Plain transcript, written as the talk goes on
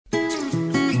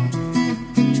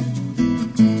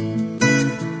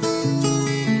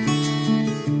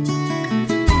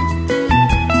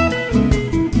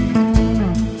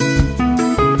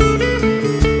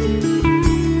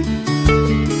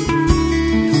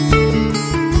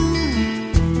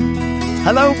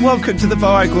Hello and welcome to the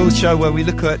Vibe World Show, where we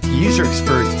look at user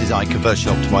experience design,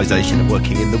 conversion optimization and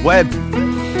working in the web.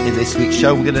 In this week's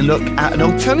show, we're going to look at an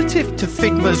alternative to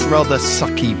Figma's rather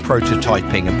sucky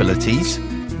prototyping abilities,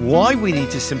 why we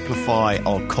need to simplify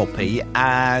our copy,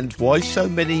 and why so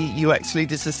many UX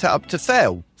leaders are set up to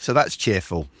fail. So that's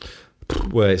cheerful.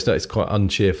 Well, it's quite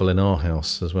uncheerful in our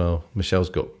house as well.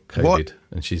 Michelle's got COVID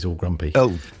and she's all grumpy.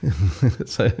 Oh.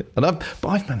 But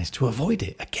I've managed to avoid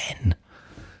it again.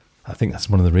 I think that's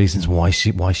one of the reasons why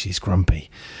she's grumpy.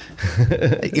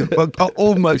 Well,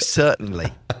 almost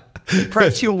certainly.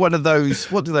 Perhaps you're one of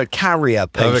those, what do they, carrier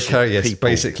patients? Yes, people.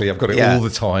 Basically, I've got it all the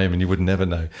time and you would never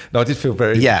know. No, I did feel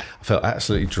I felt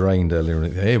absolutely drained earlier.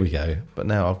 Here we go. But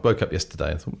now I woke up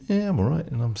yesterday and thought, yeah, I'm all right.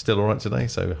 And I'm still all right today.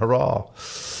 So hurrah.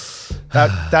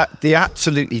 That the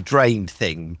absolutely drained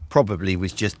thing probably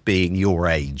was just being your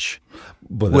age.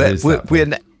 Well,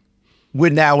 we're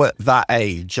now at that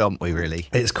age, aren't we, really?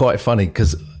 It's quite funny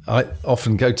because I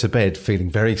often go to bed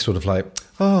feeling very sort of like,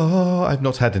 oh, I've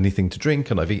not had anything to drink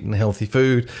and I've eaten healthy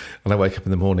food. And I wake up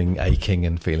in the morning aching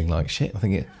and feeling like shit. I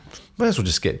think, might as well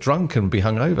just get drunk and be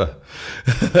hungover.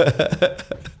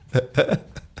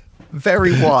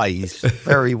 Very wise,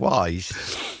 very wise.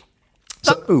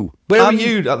 So, where are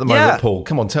you at the moment, Paul?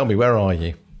 Come on, tell me, where are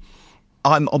you?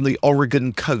 I'm on the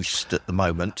Oregon coast at the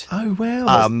moment. Oh,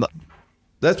 well.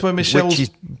 That's where Michelle's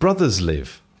brothers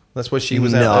live. That's where she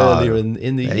was out earlier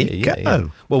in the year. Yeah.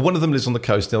 Well, one of them lives on the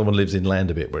coast, the other one lives inland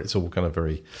a bit, where it's all kind of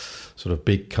very sort of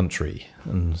big country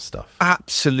and stuff.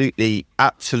 Absolutely,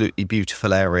 absolutely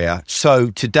beautiful area.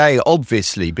 So today,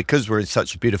 obviously, because we're in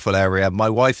such a beautiful area, my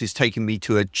wife is taking me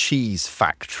to a cheese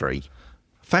factory.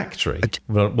 Factory?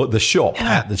 Well, the shop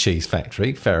at the cheese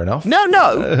factory, fair enough.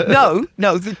 No.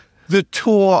 The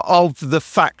tour of the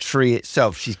factory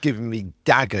itself. She's giving me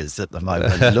daggers at the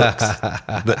moment, looks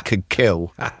that could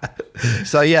kill.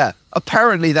 So yeah,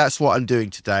 apparently that's what I'm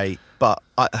doing today. But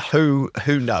who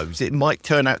knows? It might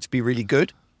turn out to be really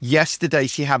good. Yesterday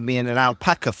she had me in an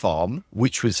alpaca farm,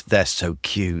 they're so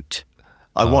cute.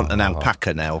 I want an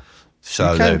alpaca now.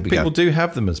 So people do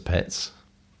have them as pets.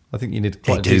 I think you need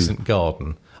quite a decent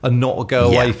garden and not go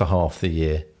away for half the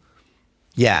year.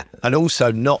 Yeah, and also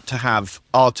not to have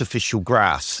artificial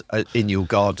grass in your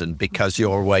garden because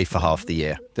you're away for half the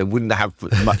year. They wouldn't have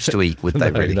much to eat, would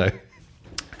they, really? No.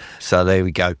 So there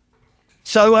we go.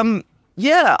 So,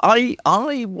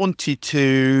 I wanted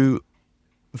to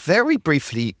very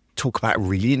briefly talk about a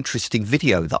really interesting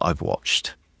video that I've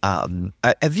watched.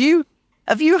 Have you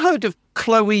heard of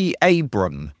Chloe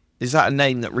Abram? Is that a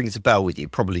name that rings a bell with you?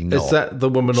 Probably not. Is that the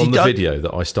woman on the video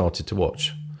that I started to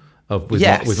watch? With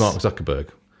Mark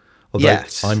Zuckerberg. Although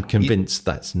yes. I'm convinced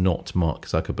that's not Mark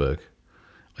Zuckerberg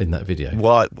in that video.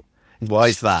 Why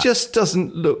is that? It just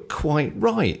doesn't look quite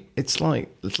right. It's like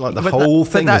the whole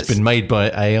thing has been made by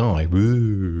AI.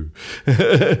 Woo.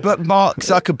 But Mark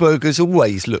Zuckerberg has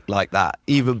always looked like that,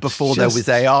 even before there was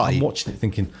AI. I'm watching it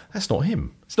thinking, that's not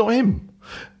him. It's not him.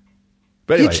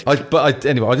 But anyway,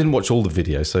 I didn't watch all the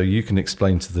video, so you can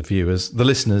explain to the viewers, the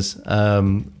listeners,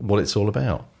 what it's all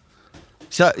about.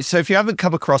 So if you haven't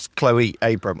come across Chloe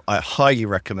Abram, I highly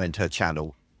recommend her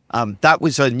channel. That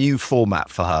was a new format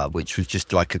for her, which was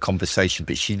just like a conversation.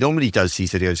 But she normally does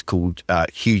these videos called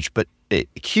Huge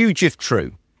If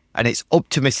True, and it's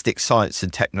optimistic science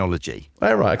and technology.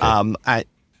 Oh, right. Okay.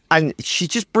 And she's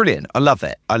just brilliant. I love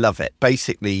it.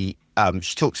 Basically,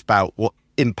 she talks about what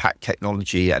impact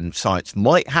technology and science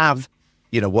might have,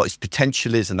 what its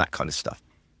potential is and that kind of stuff.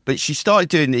 But she started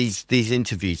doing these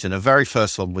interviews, and her very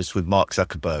first one was with Mark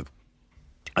Zuckerberg.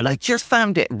 And I just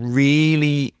found it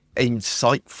really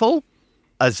insightful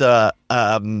as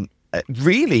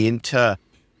really into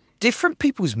different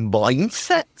people's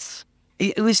mindsets.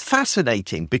 It was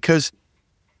fascinating because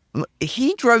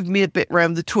he drove me a bit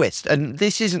round the twist. And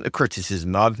this isn't a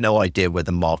criticism. I have no idea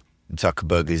whether Mark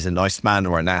Zuckerberg is a nice man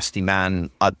or a nasty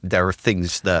man. There are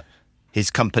things that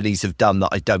his companies have done that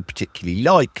I don't particularly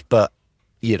like, but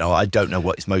I don't know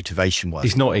what his motivation was.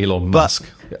 He's not Elon Musk,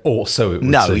 or so it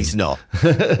would No, seem. he's not.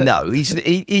 No,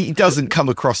 he doesn't come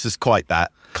across as quite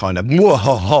that kind of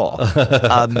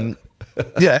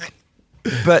yeah.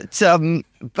 But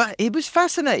it was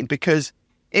fascinating because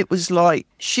it was like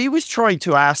she was trying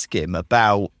to ask him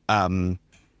about,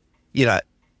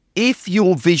 if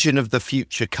your vision of the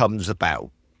future comes about,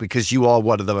 because you are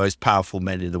one of the most powerful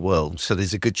men in the world, so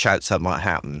there's a good chance that might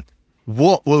happen.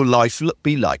 What will life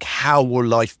be like? How will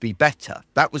life be better?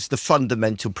 That was the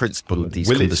fundamental principle of these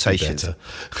conversations.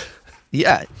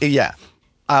 Yeah.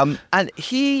 And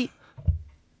he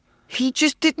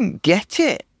just didn't get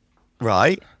it,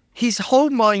 right? His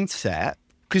whole mindset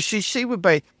because she would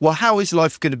be, well, how is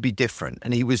life going to be different?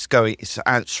 And he was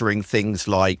answering things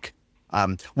like,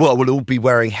 well, we'll all be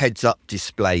wearing heads-up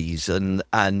displays and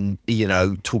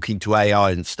talking to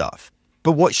AI and stuff.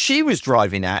 But what she was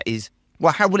driving at is,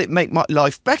 well, how will it make my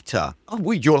life better? Oh,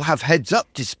 well, you'll have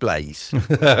heads-up displays.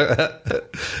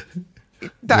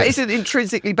 That isn't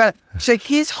intrinsically bad. So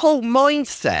his whole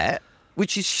mindset,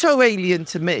 which is so alien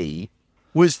to me,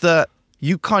 was that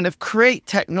you kind of create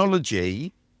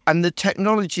technology and the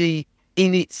technology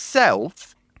in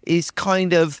itself is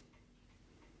kind of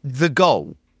the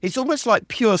goal. It's almost like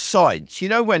pure science. You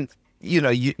know, when,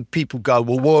 people go,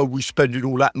 well, why are we spending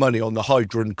all that money on the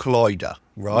Hadron Collider,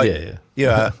 right?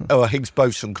 Yeah. Or a Higgs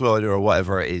boson collider or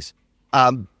whatever it is.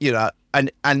 And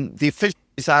the official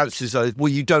answers are,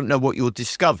 well, you don't know what you'll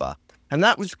discover. And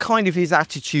that was kind of his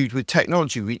attitude with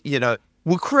technology.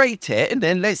 We'll create it and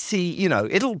then let's see,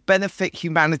 it'll benefit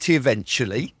humanity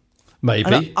eventually.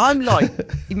 Maybe. And I'm like,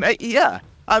 yeah.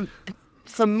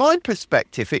 From my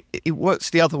perspective, it works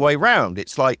the other way around.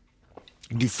 It's like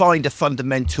you find a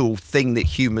fundamental thing that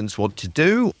humans want to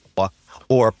do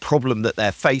or a problem that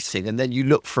they're facing, and then you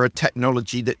look for a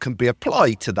technology that can be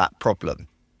applied to that problem.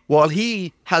 While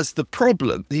he has the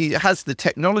problem, he has the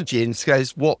technology and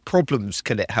says, what problems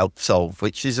can it help solve?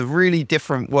 Which is a really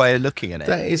different way of looking at it.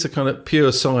 That is a kind of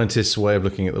pure scientist's way of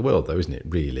looking at the world, though, isn't it,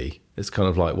 really? It's kind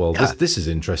of like, well, this is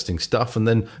interesting stuff, and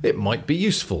then it might be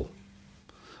useful.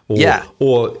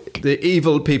 Or the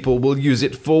evil people will use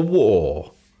it for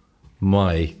war.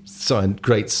 My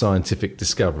great scientific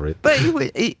discovery. But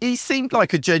he seemed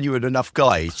like a genuine enough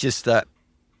guy. It's just that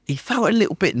he felt a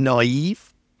little bit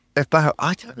naive.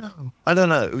 I don't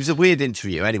know. It was a weird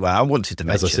interview. Anyway, I wanted to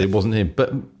mention. As I said, it wasn't him,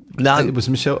 but no, it was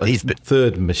Michelle.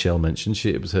 Third Michelle mentioned.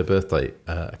 It was her birthday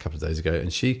a couple of days ago,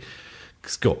 and she's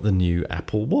got the new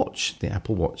Apple Watch, the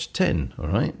Apple Watch 10. All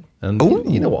right, and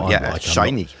you know what I'm like?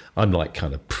 Shiny. I'm like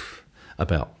kind of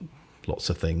about lots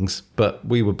of things, but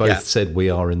we were both said we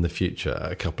are in the future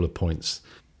at a couple of points.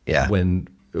 Yeah, when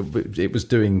it was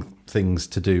doing things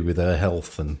to do with her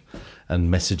health and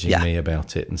messaging me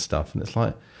about it and stuff, and it's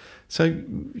like. So,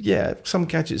 some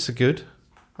gadgets are good.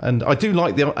 And I do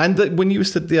like when you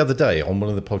said the other day on one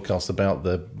of the podcasts about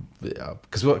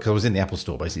because I was in the Apple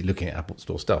Store basically looking at Apple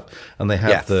Store stuff, and they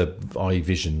have the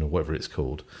iVision or whatever it's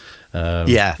called.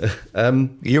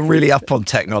 You're really up on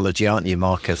technology, aren't you,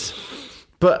 Marcus?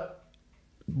 But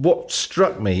what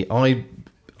struck me, I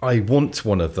want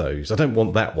one of those. I don't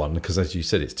want that one because, as you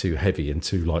said, it's too heavy and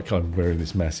too I'm wearing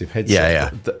this massive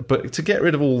headset. But to get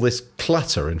rid of all this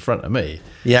clutter in front of me,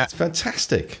 it's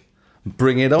fantastic.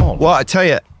 Bring it on. Well, I tell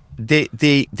you,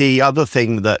 the other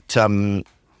thing that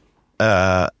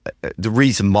the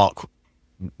reason Mark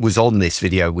was on this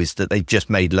video was that they just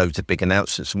made loads of big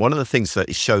announcements. And one of the things that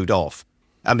it showed off,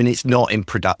 I mean, it's not in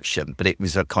production, but it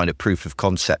was a kind of proof of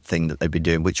concept thing that they've been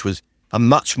doing, which was a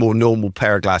much more normal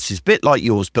pair of glasses, a bit like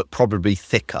yours, but probably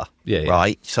thicker,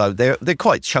 right? So they're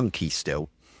quite chunky still.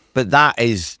 But that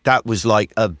was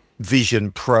like a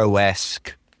Vision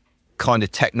Pro-esque kind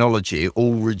of technology,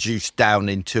 all reduced down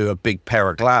into a big pair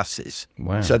of glasses.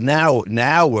 Wow. So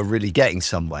now we're really getting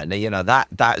somewhere. Now, that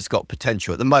has got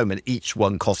potential. At the moment, each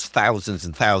one costs thousands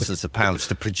and thousands of pounds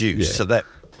to produce. So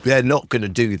they're not going to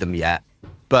do them yet.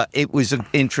 But it was an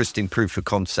interesting proof of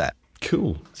concept.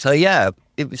 Cool. So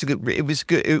it was good.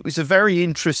 It was a very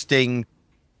interesting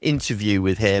interview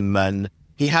with him, and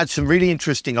he had some really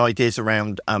interesting ideas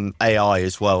around AI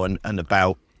as well, and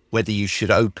about whether you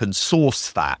should open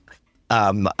source that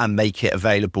and make it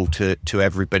available to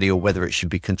everybody, or whether it should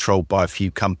be controlled by a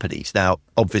few companies. Now,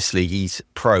 obviously, he's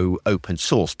pro open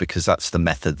source because that's the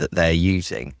method that they're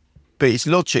using. But his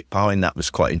logic behind that was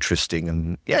quite interesting,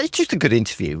 and it's just a good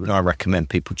interview, and I recommend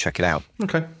people check it out.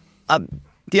 Okay.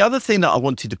 The other thing that I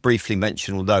wanted to briefly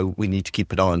mention, although we need to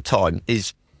keep an eye on time,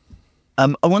 is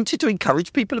I wanted to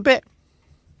encourage people a bit,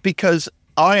 because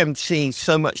I am seeing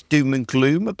so much doom and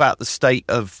gloom about the state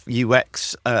of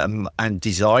UX and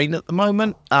design at the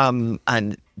moment,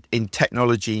 and in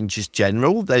technology in just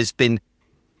general. There's been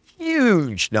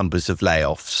huge numbers of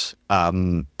layoffs,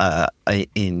 and a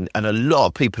lot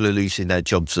of people are losing their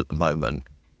jobs at the moment.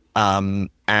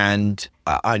 And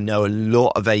I know a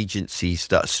lot of agencies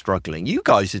that are struggling. You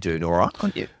guys are doing all right,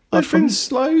 aren't you? I've been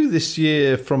slow this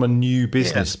year from a new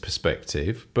business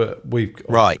perspective, but we've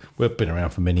been around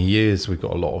for many years. We've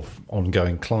got a lot of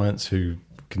ongoing clients who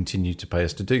continue to pay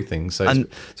us to do things. So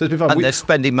it's been fun. And they're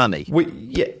spending money.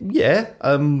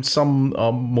 Some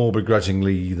are more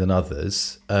begrudgingly than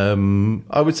others. I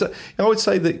would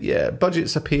say that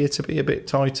budgets appear to be a bit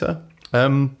tighter.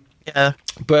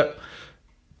 But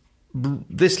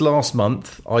this last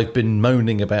month, I've been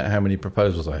moaning about how many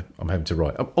proposals I'm having to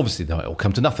write. Obviously, it'll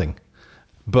come to nothing.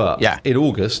 But in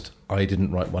August, I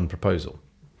didn't write one proposal.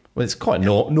 Well, it's quite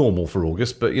normal for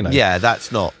August, but, you know. Yeah,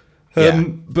 that's not.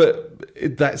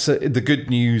 But that's the good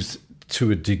news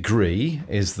to a degree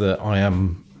is that I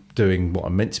am doing what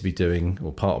I'm meant to be doing,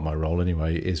 or part of my role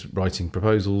anyway, is writing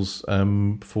proposals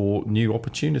for new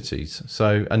opportunities.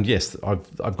 So, and yes,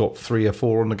 I've got 3 or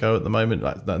 4 on the go at the moment,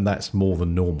 and that's more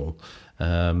than normal.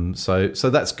 So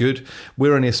that's good.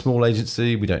 We're only a small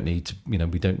agency. We don't need to, we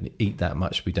don't eat that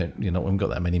much. We haven't got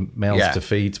that many mouths to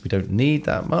feed. We don't need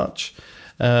that much.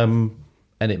 And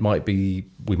we might be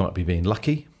being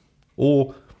lucky,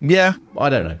 or I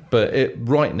don't know. But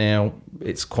right now,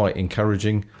 it's quite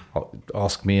encouraging.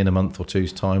 Ask me in a month or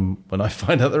two's time when I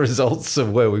find out the results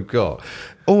of where we've got.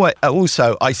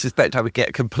 Also, I suspect I would get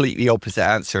a completely opposite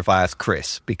answer if I asked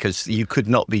Chris, because you could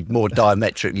not be more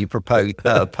diametrically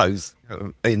opposed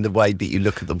in the way that you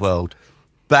look at the world.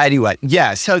 But anyway,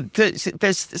 so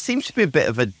there seems to be a bit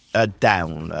of a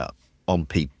down on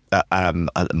people at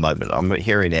the moment. I'm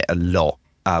hearing it a lot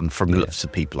from lots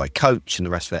of people I coach and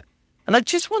the rest of it. And I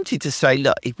just wanted to say,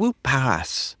 look, it will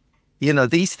pass.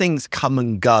 These things come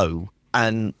and go.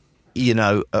 And,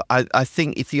 I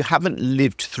think if you haven't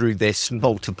lived through this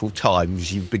multiple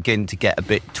times, you begin to get a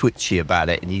bit twitchy about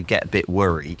it and you get a bit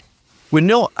worried. We're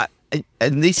not,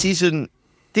 and this is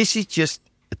just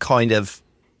a kind of,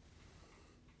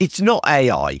 it's not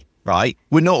AI, right?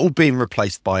 We're not all being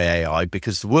replaced by AI,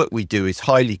 because the work we do is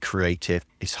highly creative,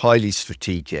 it's highly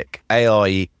strategic.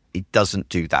 AI, it doesn't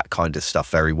do that kind of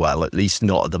stuff very well, at least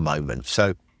not at the moment.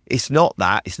 So, it's not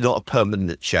that. It's not a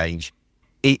permanent change.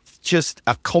 It's just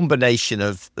a combination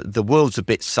of the world's a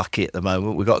bit sucky at the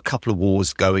moment. We've got a couple of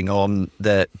wars going on.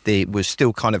 We're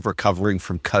still kind of recovering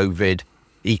from COVID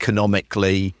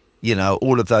economically,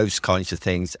 all of those kinds of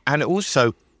things. And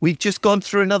also, we've just gone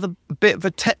through another bit of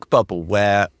a tech bubble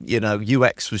where,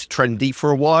 UX was trendy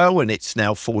for a while and it's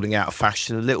now falling out of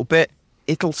fashion a little bit.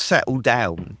 It'll settle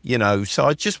down, So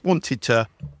I just wanted to,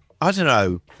 I don't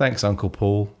know. Thanks, Uncle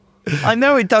Paul. I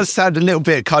know it does sound a little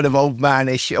bit kind of old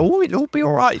manish. Oh, it'll all be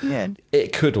all right in the end.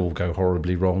 It could all go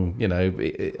horribly wrong.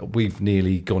 We've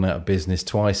nearly gone out of business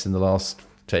twice in the last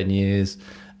 10 years,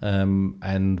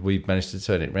 and we've managed to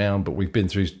turn it around. But we've been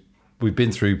through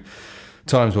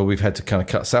times where we've had to kind of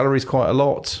cut salaries quite a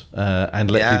lot and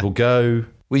let people go.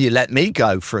 Well, you let me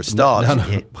go for a start. No.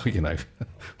 I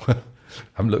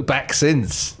haven't looked back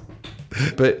since.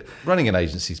 But running an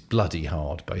agency is bloody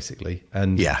hard, basically.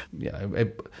 And,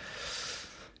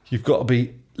 you've got to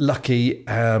be lucky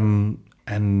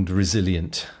and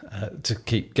resilient to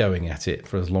keep going at it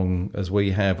for as long as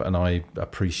we have. And I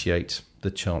appreciate the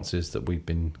chances that we've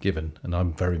been given. And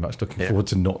I'm very much looking forward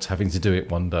to not having to do it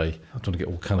one day. I don't want to get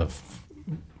all kind of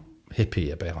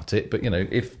hippie about it. But,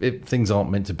 if things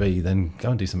aren't meant to be, then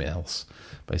go and do something else,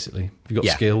 basically. If you've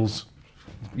got skills,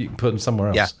 you can put them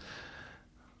somewhere else.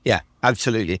 Yeah,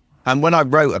 absolutely. And when I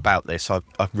wrote about this, I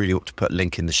really ought to put a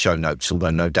link in the show notes,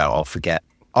 although no doubt I'll forget.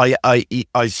 I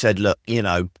said, look,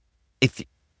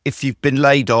 if you've been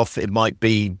laid off, it might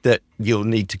be that you'll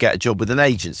need to get a job with an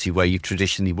agency where you've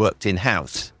traditionally worked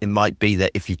in-house. It might be that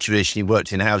if you traditionally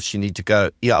worked in-house, you need to go,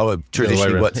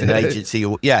 traditionally worked in an agency,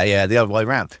 or the other way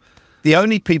around. The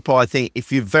only people, I think,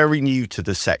 if you're very new to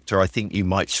the sector, I think you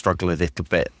might struggle a little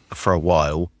bit for a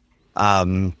while.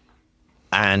 And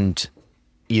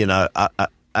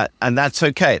that's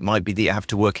okay. It might be that you have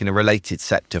to work in a related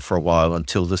sector for a while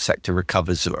until the sector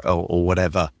recovers or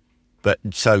whatever. But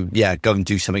so, go and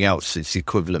do something else. It's the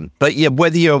equivalent. But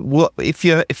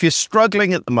if you're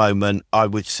struggling at the moment, I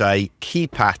would say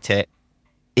keep at it.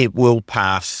 It will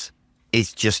pass.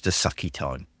 It's just a sucky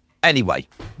time. Anyway,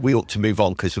 we ought to move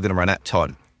on because we're going to run out of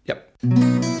time. Yep.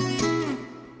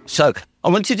 So I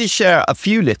wanted to share a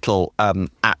few little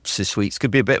apps this week. It's going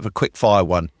to be a bit of a quick fire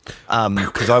one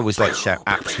because I always like to share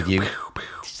apps with you.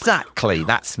 Exactly,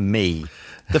 that's me.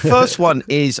 The first one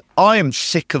is I am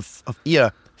sick of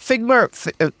Figma.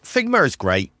 Figma is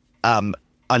great.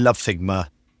 I love Figma.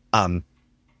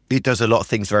 It does a lot of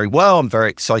things very well. I'm very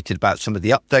excited about some of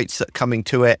the updates that are coming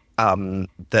to it. And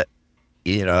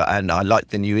I like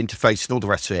the new interface and all the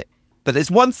rest of it. But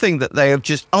there's one thing that they have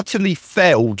just utterly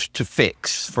failed to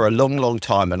fix for a long, long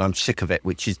time, and I'm sick of it,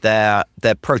 which is their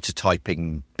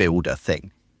prototyping builder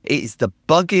thing. It is the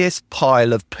buggiest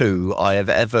pile of poo I have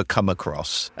ever come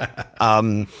across.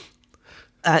 And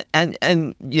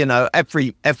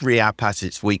every app has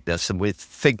its weakness, and with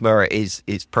Figma it is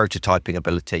its prototyping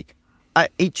ability.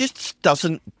 It just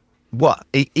doesn't.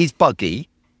 It is buggy,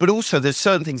 but also there's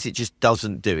certain things it just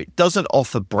doesn't do. It doesn't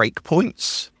offer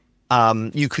breakpoints.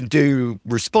 You can do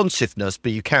responsiveness,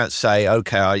 but you can't say,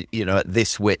 okay, at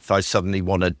this width, I suddenly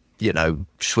want to,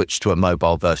 switch to a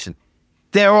mobile version.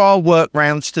 There are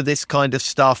workarounds to this kind of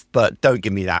stuff, but don't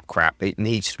give me that crap. It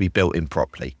needs to be built in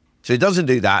properly. So it doesn't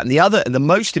do that. And the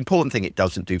most important thing it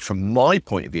doesn't do from my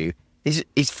point of view is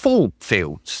form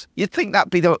fields. You'd think that'd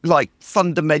be the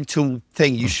fundamental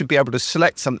thing. You should be able to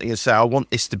select something and say, I want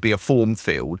this to be a form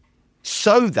field,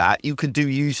 so that you can do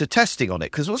user testing on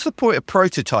it. Because what's the point of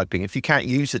prototyping if you can't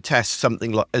user test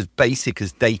something like as basic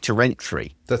as data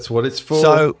entry? That's what it's for.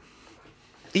 So,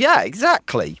 yeah,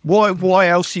 exactly. Why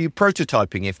else are you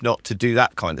prototyping if not to do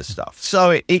that kind of stuff?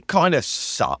 So it kind of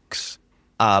sucks.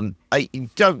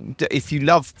 If you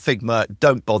love Figma,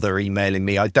 don't bother emailing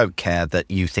me. I don't care that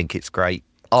you think it's great.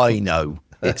 I know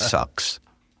it sucks.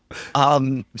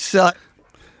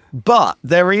 But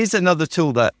there is another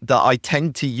tool that I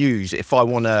tend to use if I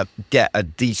want to get a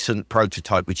decent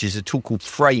prototype, which is a tool called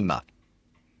Framer.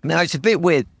 Now, it's a bit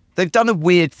weird. They've done a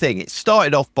weird thing. It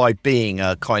started off by being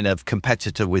a kind of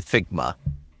competitor with Figma,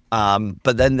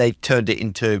 but then they've turned it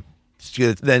into,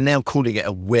 they're now calling it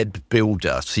a web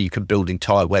builder, so you can build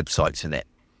entire websites in it.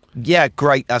 Yeah,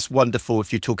 great. That's wonderful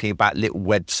if you're talking about little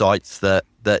websites that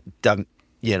don't,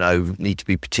 need to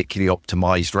be particularly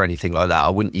optimized or anything like that. I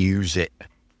wouldn't use it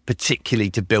particularly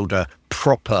to build a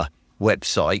proper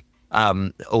website,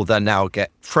 although now I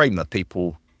get Framer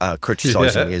people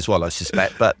criticizing me as well, I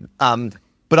suspect. But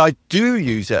I do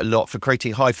use it a lot for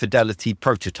creating high-fidelity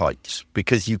prototypes,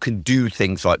 because you can do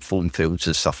things like form fields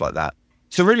and stuff like that.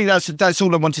 So really, that's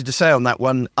all I wanted to say on that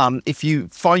one. If you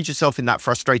find yourself in that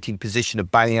frustrating position of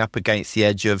banging up against the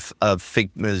edge of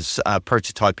Figma's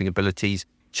prototyping abilities,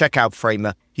 check out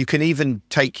Framer. You can even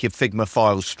take your Figma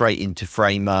files straight into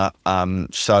Framer.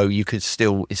 So you could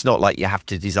still, it's not like you have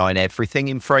to design everything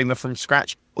in Framer from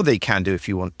scratch, although you can do if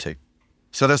you want to.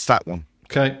 So that's that one.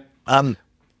 Okay.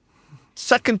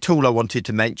 Second tool I wanted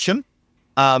to mention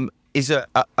is a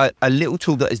little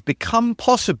tool that has become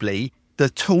possibly the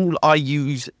tool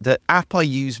the app I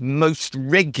use most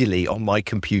regularly on my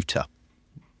computer.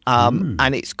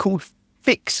 And it's called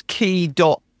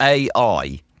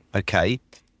fixkey.ai. Okay.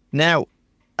 Now,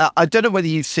 I don't know whether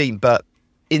you've seen, but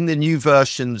in the new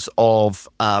versions of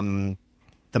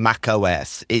the Mac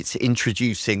OS, it's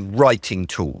introducing writing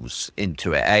tools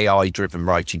into it, AI-driven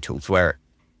writing tools, where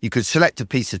you could select a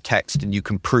piece of text and you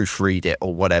can proofread it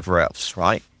or whatever else,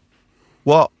 right?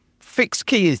 Well,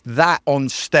 Fixkey is that on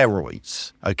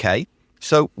steroids, okay?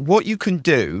 So what you can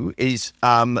do is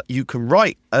you can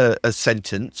write a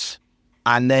sentence,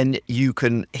 and then you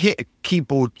can hit a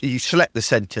keyboard, you select the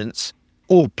sentence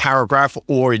or paragraph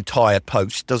or entire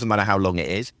post, doesn't matter how long it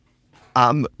is.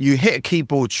 You hit a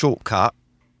keyboard shortcut,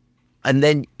 and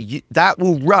then that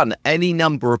will run any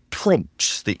number of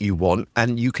prompts that you want,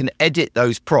 and you can edit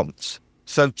those prompts.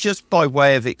 So just by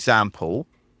way of example,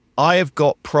 I have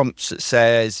got prompts that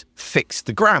says, fix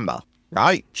the grammar,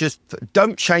 right? Just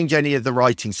don't change any of the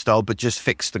writing style, but just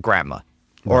fix the grammar.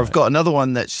 Right. Or I've got another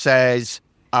one that says,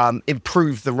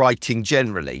 improve the writing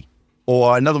generally.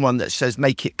 Or another one that says,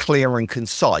 make it clear and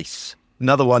concise.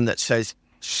 Another one that says,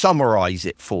 summarize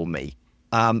it for me.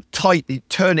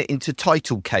 Turn it into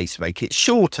title case, make it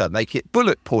shorter, make it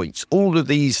bullet points, all of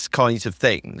these kinds of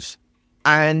things.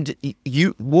 And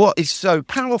what is so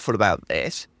powerful about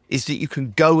this is that you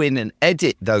can go in and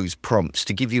edit those prompts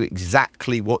to give you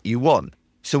exactly what you want.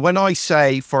 So when I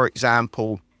say, for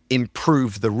example,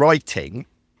 improve the writing,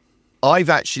 I've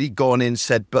actually gone in and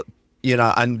said, but,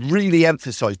 and really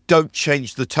emphasized, don't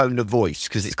change the tone of voice,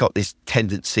 because it's got this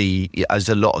tendency, as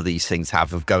a lot of these things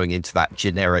have, of going into that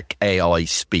generic AI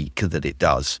speak that it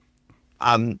does.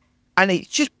 And it's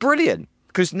just brilliant,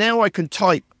 because now I can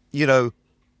type,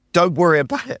 don't worry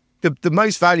about it. The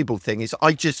most valuable thing is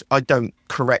I don't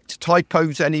correct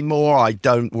typos anymore. I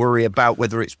don't worry about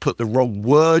whether it's put the wrong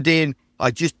word in.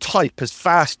 I just type as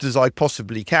fast as I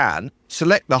possibly can,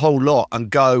 select the whole lot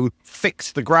and go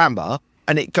fix the grammar.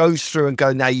 And it goes through and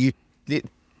go, now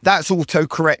that's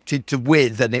auto-corrected to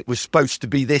with, and it was supposed to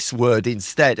be this word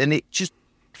instead. And it just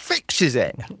fixes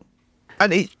it.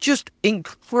 And it's just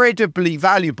incredibly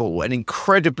valuable and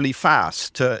incredibly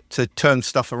fast to turn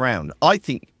stuff around. I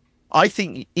think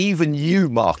even you,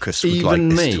 Marcus, would like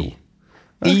this tool.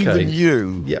 Okay. Even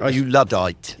you, you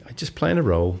Luddite. I'm just playing a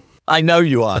role. I know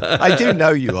you are. I do know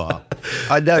you are.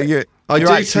 I know you. I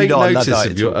do take notice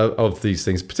of these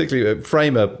things, particularly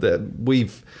Framer.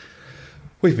 We've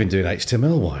been doing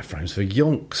HTML wireframes for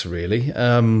yonks, really.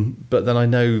 But then I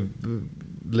know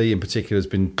Lee in particular has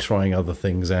been trying other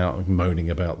things out and moaning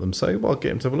about them. So I'll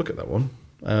get him to have a look at that one.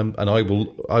 And I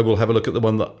will have a look at the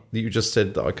one that you just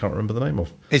said that I can't remember the name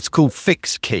of. It's called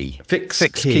FixKey.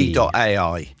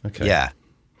 FixKey.ai. Okay. Yeah.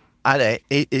 And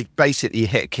it basically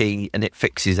hit a key and it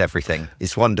fixes everything.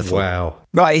 It's wonderful. Wow.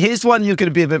 Right, here's one you're going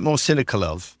to be a bit more cynical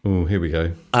of. Oh, here we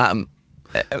go. Back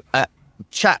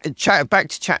to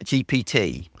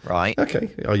ChatGPT, right? Okay,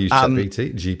 I use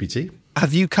GPT.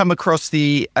 Have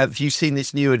you seen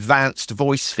this new advanced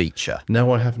voice feature?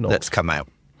 No, I have not. That's come out.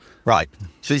 Right.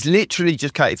 So it's literally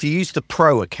just, if you use the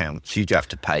pro account, you'd have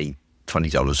to pay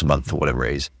 $20 a month or whatever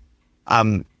it is.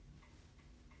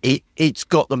 It's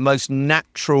got the most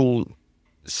natural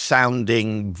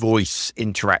sounding voice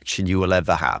interaction you will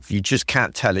ever have. You just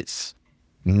can't tell it's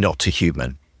not a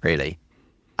human, really.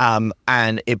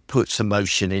 And it puts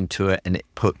emotion into it, and it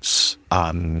puts,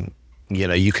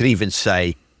 you can even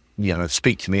say,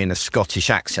 speak to me in a Scottish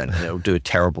accent, and it'll do a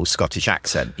terrible Scottish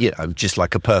accent, just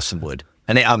like a person would.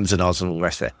 And it ums and ahs and all the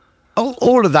rest of it.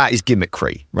 All of that is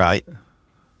gimmickry, right?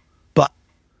 But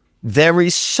there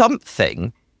is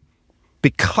something,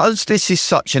 because this is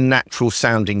such a natural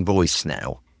sounding voice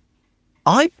now,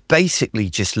 I basically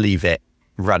just leave it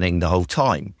running the whole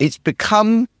time. It's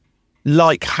become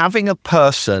like having a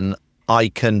person I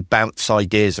can bounce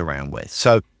ideas around with.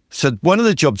 So one of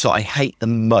the jobs that I hate the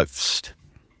most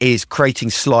is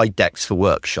creating slide decks for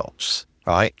workshops,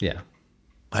 right? Yeah.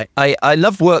 I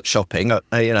love workshopping,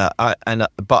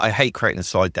 but I hate creating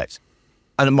slide decks.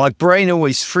 And my brain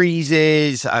always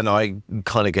freezes and I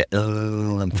kind of get,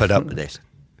 I'm fed up with this.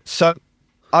 So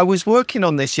I was working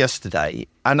on this yesterday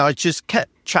and I just kept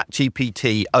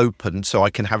ChatGPT open so I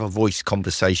can have a voice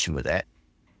conversation with it.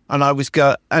 And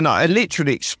I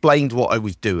literally explained what I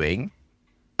was doing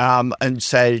and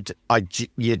said,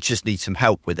 you just need some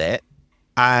help with it.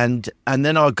 And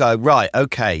then I'll go, right,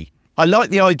 okay. I like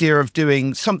the idea of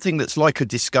doing something that's like a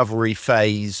discovery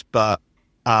phase, but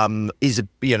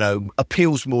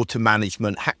appeals more to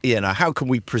management. How can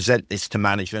we present this to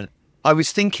management? I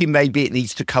was thinking maybe it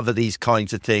needs to cover these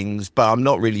kinds of things, but I'm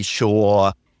not really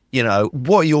sure.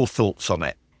 What are your thoughts on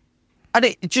it? And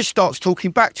it just starts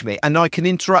talking back to me, and I can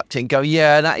interrupt it and go,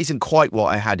 yeah, that isn't quite what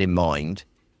I had in mind.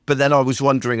 But then I was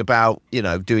wondering about,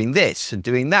 doing this and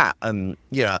doing that. And,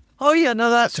 oh, yeah, no,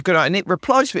 that's a good idea. And it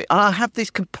replies to me. And I have this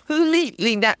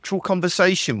completely natural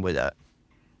conversation with it.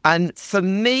 And for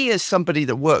me, as somebody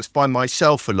that works by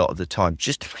myself a lot of the time,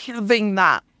 just having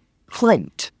that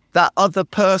prompt, that other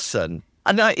person.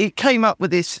 And it came up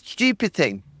with this stupid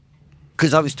thing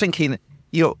because I was thinking,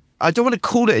 I don't want to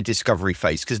call it a discovery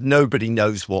phase because nobody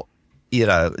knows what,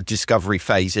 a discovery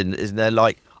phase. And they're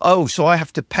like, oh, so I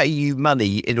have to pay you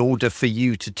money in order for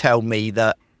you to tell me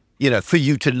that, for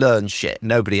you to learn shit.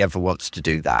 Nobody ever wants to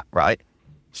do that, right?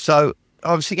 So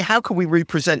I was thinking, how can we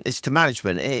represent this to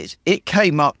management? It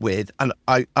came up with, and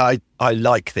I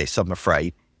like this, I'm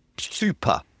afraid,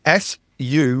 SUPA,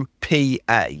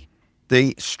 SUPA,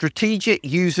 the Strategic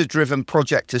User-Driven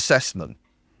Project Assessment,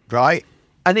 right?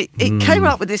 And it came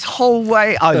up with this whole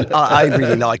way. I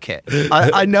really like it.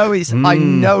 I know it's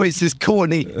as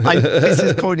corny. It's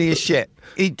as corny as shit.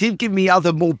 It did give me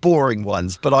other more boring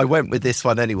ones, but I went with this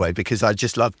one anyway because I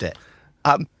just loved it.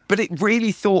 But it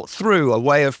really thought through a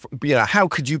way of, how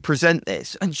could you present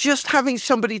this? And just having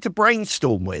somebody to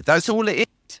brainstorm with. That's all it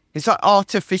is. It's like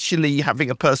artificially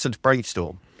having a person to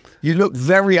brainstorm. You look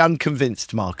very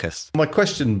unconvinced, Marcus. My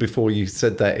question before you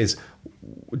said that is,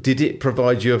 did it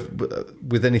provide you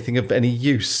with anything of any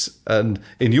use? And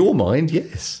in your mind,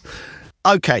 yes.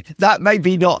 Okay, that may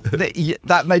be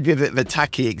that may be a bit of a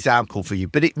tacky example for you,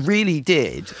 but it really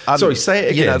did. Sorry, say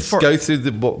it again. Go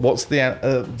through what's the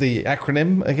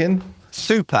acronym again?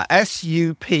 SUPA,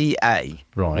 SUPA.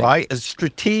 Right. A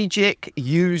strategic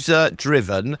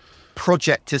user-driven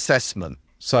project assessment.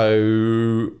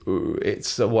 So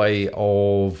it's a way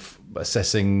of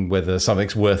assessing whether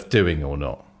something's worth doing or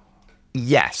not.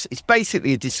 Yes, it's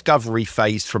basically a discovery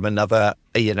phase from another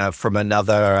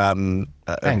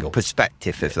angle,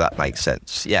 perspective, if that makes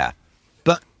sense. Yeah,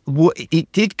 but what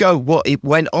it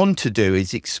went on to do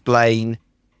is explain,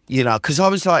 because I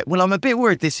was like, well, I'm a bit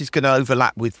worried this is going to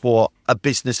overlap with what a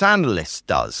business analyst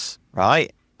does,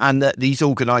 right? And that these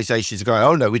organisations are going,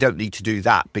 oh no, we don't need to do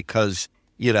that because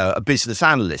a business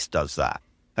analyst does that.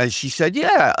 And she said,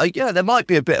 yeah, there might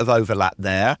be a bit of overlap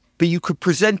there, but you could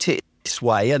present it this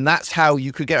way, and that's how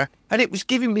you could get. And it was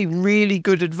giving me really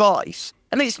good advice.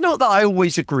 And it's not that I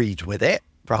always agreed with it,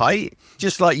 right?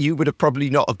 Just like you would have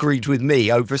probably not agreed with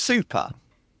me over SUPA.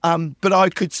 But I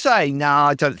could say, no,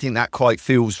 I don't think that quite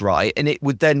feels right. And it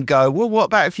would then go, well, what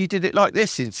about if you did it like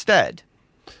this instead?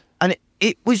 And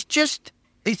it was just,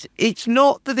 it's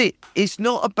not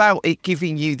about it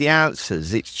giving you the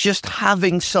answers. It's just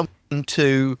having some important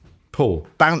to Paul,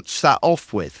 bounce that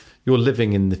off with. you're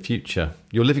living in the future.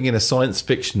 You're living in a science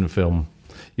fiction film.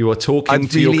 You are talking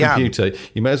to your computer.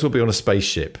 You may as well be on a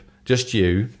spaceship, just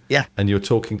you. Yeah. And you're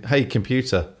talking, hey,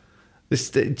 computer,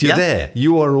 you're there.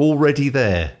 You are already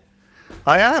there.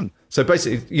 I am. So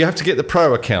basically, you have to get the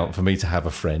pro account for me to have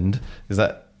a friend. Is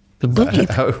that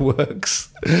how it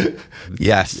works?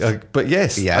 Yes. But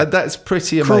yes, that's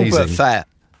pretty amazing. Cruel but fair.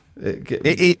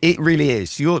 It really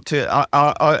is. You ought to.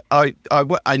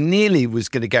 I nearly was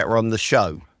going to get her on the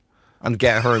show and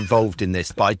get her involved in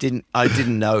this, but I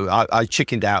didn't know. I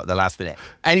chickened out at the last minute.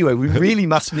 Anyway, we really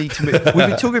must need to move. We've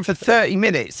been talking for 30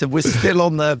 minutes and we're still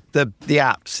on the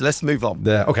apps. Let's move on.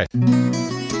 Okay.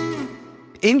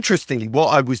 Interestingly, what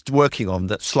I was working on,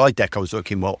 that slide deck I was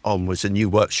working on, was a new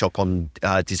workshop on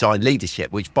design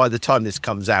leadership, which by the time this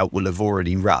comes out will have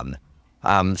already run.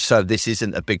 So this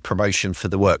isn't a big promotion for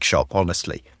the workshop,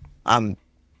 honestly. But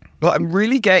I'm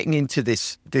really getting into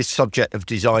this subject of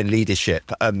design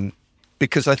leadership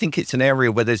because I think it's an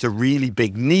area where there's a really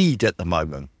big need at the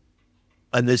moment.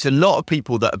 And there's a lot of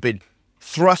people that have been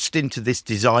thrust into this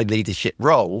design leadership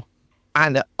role,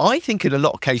 and I think in a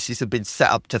lot of cases have been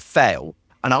set up to fail.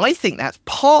 And I think that's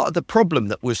part of the problem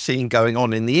that we're seeing going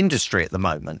on in the industry at the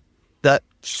moment. That,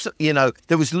 you know,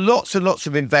 there was lots and lots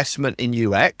of investment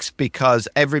in UX because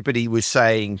everybody was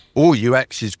saying, oh,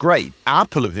 UX is great.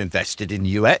 Apple have invested in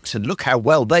UX and look how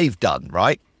well they've done,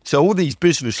 right? So all these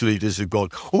business leaders have gone,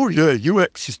 oh, yeah,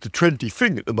 UX is the trendy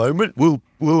thing at the moment.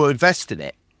 We'll invest in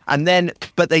it. And then,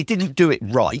 but they didn't do it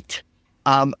right.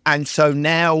 And so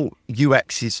now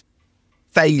UX is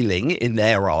failing in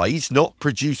their eyes, not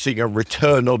producing a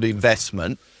return on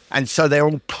investment. And so they're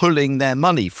all pulling their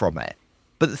money from it.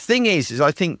 But the thing is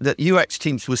I think that UX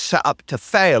teams were set up to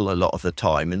fail a lot of the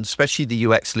time, and especially the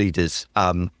UX leaders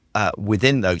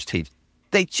within those teams.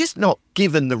 They're just not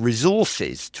given the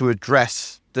resources to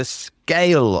address the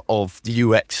scale of the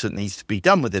UX that needs to be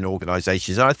done within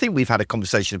organizations. And I think we've had a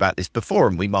conversation about this before,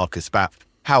 and we, Marcus, about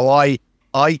how I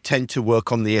tend to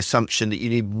work on the assumption that you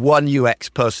need one UX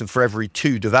person for every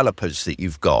 2 developers that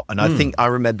you've got. And I think I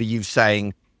remember you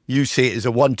saying you see it as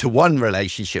a one-to-one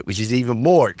relationship, which is even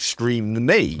more extreme than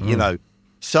me, you know.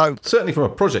 So certainly from a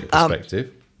project perspective,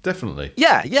 definitely.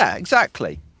 Yeah,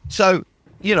 exactly. So,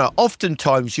 you know,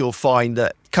 oftentimes you'll find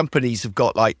that companies have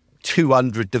got like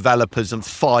 200 developers and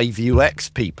 5 UX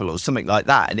people or something like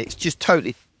that. And it's just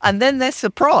totally, and then they're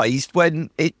surprised when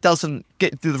it doesn't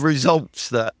get the results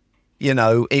that, you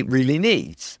know, it really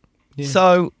needs. Yeah.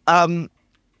 So, and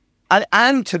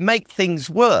to make things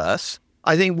worse,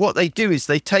 I think what they do is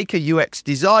they take a UX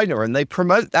designer and they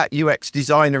promote that UX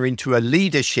designer into a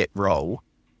leadership role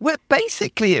where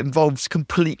basically it involves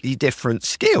completely different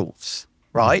skills,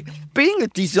 right? Being a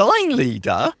design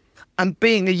leader and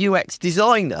being a UX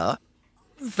designer,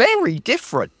 very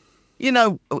different. You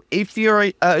know, if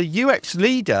you're a UX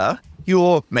leader,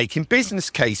 you're making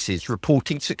business cases,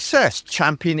 reporting success,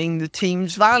 championing the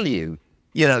team's value,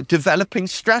 you know, developing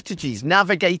strategies,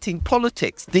 navigating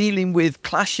politics, dealing with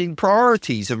clashing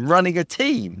priorities and running a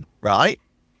team, right?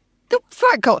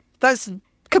 That's a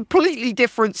completely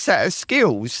different set of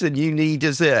skills than you need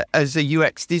as a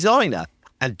UX designer.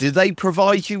 And do they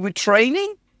provide you with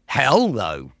training? Hell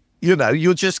no. You know,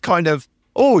 you're just kind of,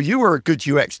 oh, you were a good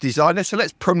UX designer, so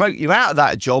let's promote you out of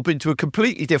that job into a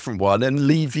completely different one and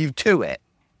leave you to it.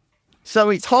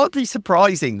 So it's hardly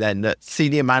surprising then that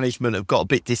senior management have got a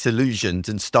bit disillusioned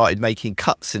and started making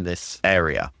cuts in this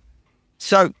area.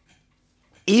 So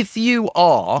if you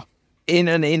are in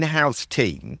an in-house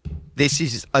team, this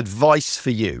is advice for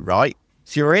you, right?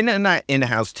 So you're in an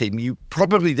in-house team,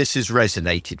 this has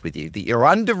resonated with you, that you're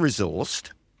under-resourced,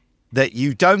 that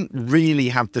you don't really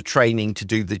have the training to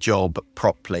do the job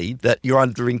properly, that you're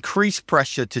under increased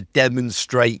pressure to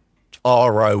demonstrate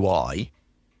ROI.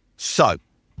 So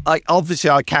I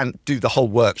can't do the whole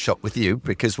workshop with you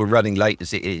because we're running late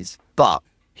as it is. But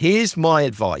here's my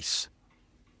advice.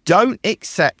 Don't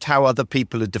accept how other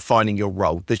people are defining your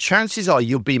role. The chances are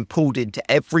you're being pulled into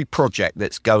every project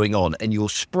that's going on and you're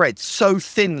spread so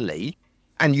thinly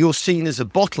and you're seen as a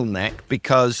bottleneck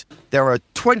because there are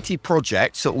 20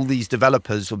 projects that all these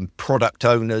developers and product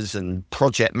owners and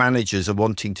project managers are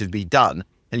wanting to be done.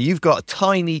 And you've got a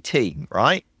tiny team,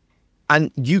 right?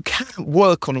 And you can't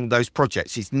work on all those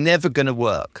projects. It's never going to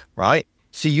work, right?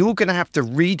 So you're going to have to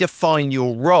redefine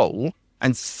your role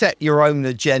and set your own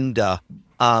agenda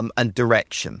and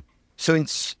direction. So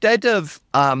instead of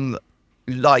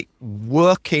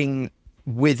working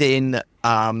within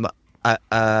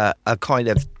a kind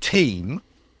of team,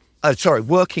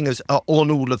 working as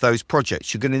on all of those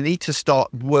projects, you're going to need to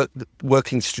start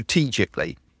working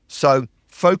strategically. So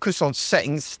focus on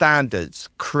setting standards,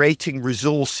 creating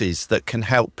resources that can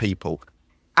help people,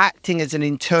 acting as an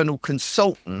internal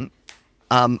consultant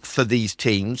for these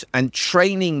teams and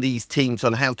training these teams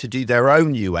on how to do their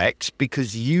own UX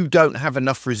because you don't have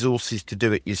enough resources to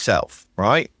do it yourself,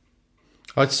 right?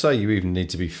 I'd say you even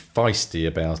need to be feisty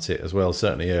about it as well,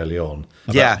 certainly early on,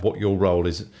 about what your role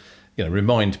is.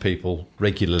 Remind people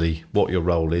regularly what your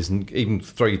role is, and even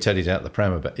throw your teddies out the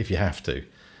pram about if you have to,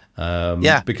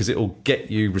 because it will get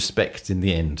you respect in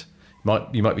the end.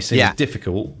 You might be seen as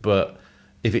difficult, but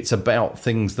if it's about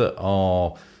things that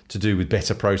are to do with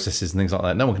better processes and things like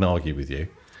that, no one can argue with you.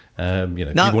 If you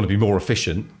want to be more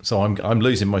efficient, so I'm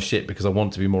losing my shit because I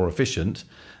want to be more efficient,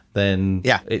 then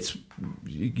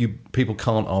people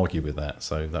can't argue with that.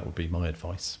 So that would be my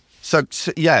advice. So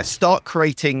start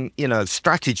creating,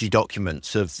 strategy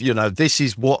documents of, this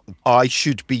is what I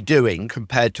should be doing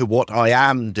compared to what I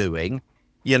am doing,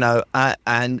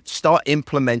 and start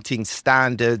implementing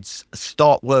standards,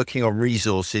 start working on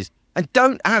resources, and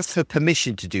don't ask for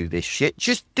permission to do this shit.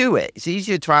 Just do it. It's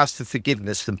easier to ask for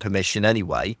forgiveness than permission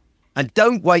anyway. And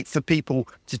don't wait for people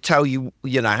to tell you,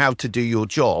 how to do your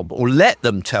job, or let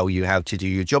them tell you how to do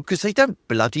your job, because they don't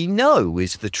bloody know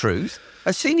is the truth.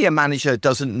 A senior manager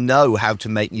doesn't know how to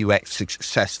make UX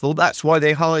successful. That's why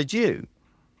they hired you.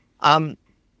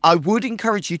 I would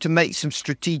encourage you to make some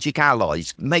strategic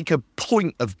allies. Make a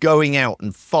point of going out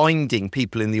and finding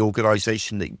people in the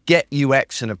organization that get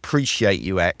UX and appreciate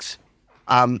UX,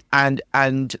 and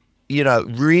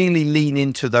really lean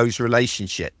into those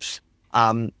relationships.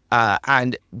 And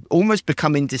almost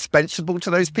become indispensable to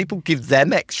those people. Give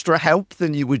them extra help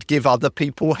than you would give other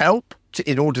people help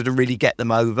in order to really get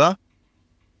them over.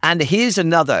 And here's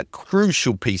another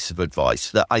crucial piece of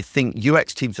advice that I think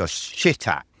UX teams are shit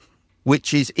at,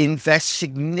 which is invest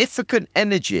significant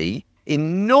energy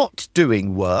in not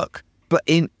doing work, but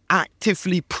in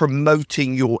actively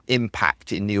promoting your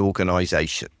impact in the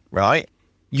organization, right?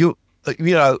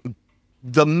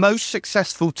 The most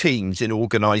successful teams in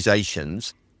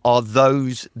organizations are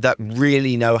those that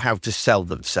really know how to sell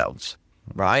themselves,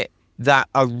 right? That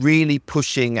are really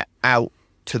pushing out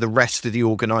to the rest of the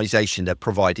organization. They're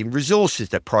providing resources,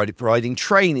 they're providing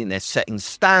training, they're setting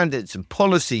standards and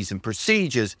policies and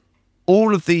procedures,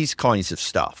 all of these kinds of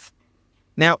stuff.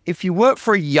 Now, if you work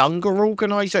for a younger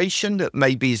organization that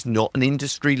maybe is not an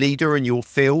industry leader in your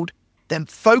field, then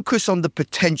focus on the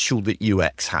potential that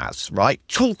UX has, right?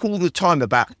 Talk all the time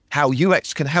about how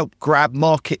UX can help grab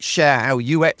market share, how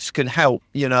UX can help,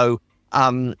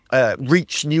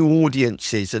 reach new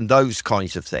audiences and those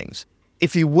kinds of things.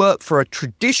 If you work for a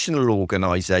traditional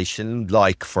organization,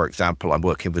 like, for example, I'm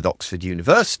working with Oxford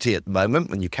University at the moment,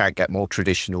 and you can't get more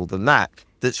traditional than that,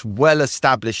 that's well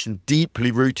established and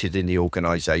deeply rooted in the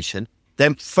organization,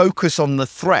 then focus on the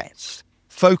threats.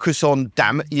 Focus on,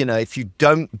 if you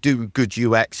don't do good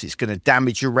UX, it's going to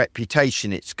damage your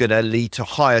reputation. It's going to lead to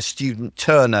higher student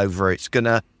turnover. It's going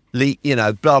to lead,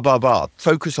 blah, blah, blah.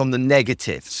 Focus on the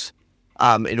negatives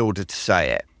in order to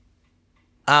say it.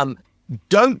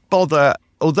 Don't bother,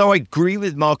 although I agree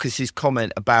with Marcus's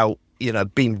comment about,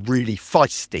 being really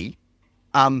feisty,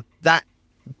 that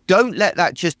don't let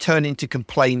that just turn into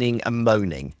complaining and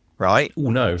moaning, right?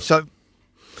 Oh, no. So,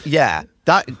 yeah.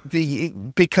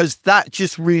 Because that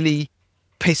just really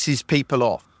pisses people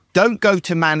off. Don't go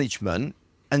to management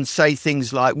and say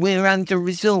things like, we're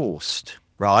under-resourced,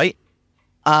 right?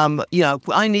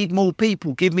 I need more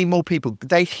people, give me more people.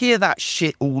 They hear that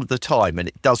shit all the time and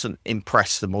it doesn't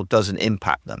impress them or doesn't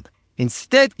impact them.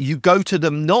 Instead, you go to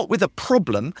them not with a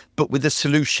problem, but with a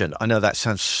solution. I know that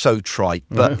sounds so trite,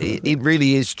 but it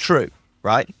really is true.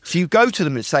 Right? So you go to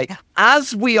them and say,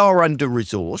 as we are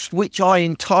under-resourced, which I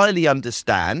entirely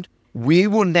understand, we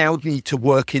will now need to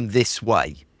work in this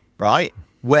way, right?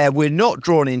 Where we're not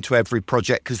drawn into every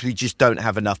project because we just don't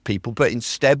have enough people, but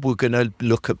instead we're going to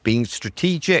look at being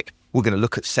strategic. We're going to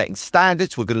look at setting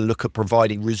standards. We're going to look at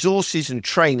providing resources and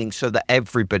training so that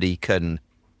everybody can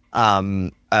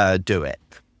do it.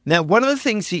 Now, one of the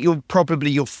things that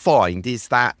you'll find is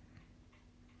that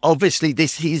obviously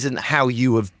this isn't how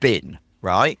you have been,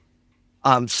 right?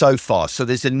 So far. So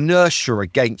there's inertia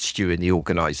against you in the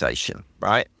organization,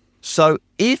 right? So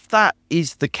if that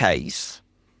is the case,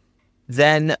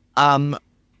 then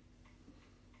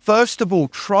first of all,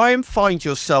 try and find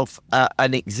yourself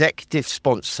an executive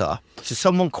sponsor, so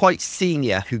someone quite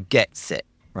senior who gets it,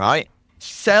 right?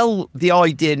 Sell the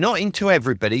idea not into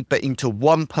everybody, but into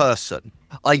one person.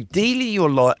 Ideally, your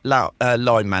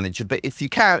line manager, but if you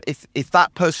can, if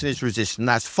that person is resistant,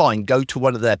 that's fine. Go to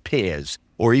one of their peers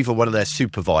or even one of their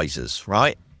supervisors,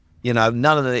 right? None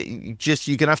of you're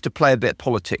going to have to play a bit of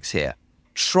politics here.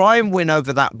 try and win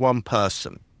over that one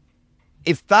person.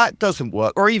 If that doesn't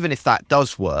work, or even if that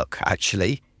does work,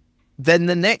 actually, then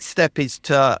the next step is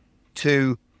to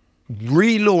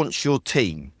relaunch your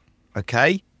team,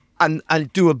 okay? And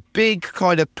do a big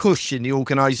kind of push in the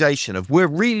organization of we're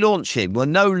relaunching. We're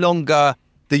no longer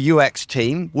the UX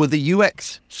team. We're the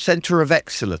UX Center of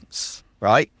Excellence,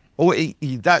 right? Or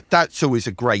that's always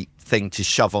a great thing to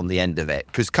shove on the end of it,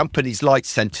 because companies like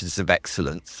centers of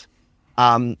excellence.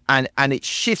 And it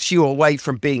shifts you away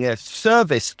from being a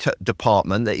service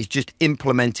department that is just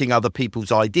implementing other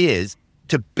people's ideas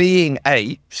to being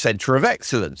a center of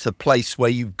excellence, a place where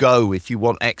you go if you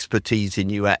want expertise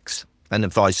in UX and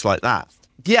advice like that.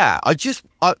 Yeah, I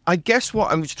guess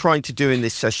what I was trying to do in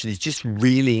this session is just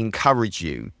really encourage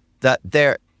you that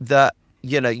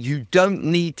you don't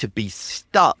need to be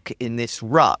stuck in this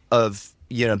rut of,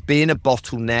 being a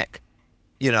bottleneck,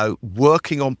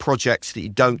 working on projects that you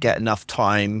don't get enough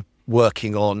time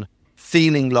working on,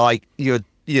 feeling like you're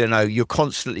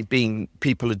constantly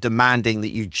people are demanding that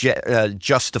you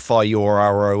justify your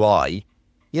ROI.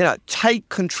 Take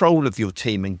control of your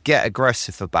team and get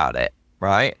aggressive about it,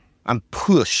 right? And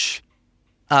push.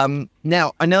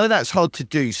 Now, I know that's hard to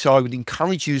do, so I would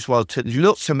encourage you as well to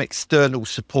look some external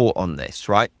support on this,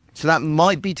 right? So that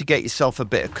might be to get yourself a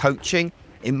bit of coaching.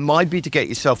 It might be to get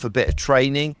yourself a bit of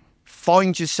training.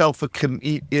 Find yourself a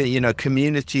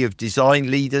community of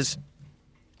design leaders.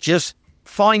 Just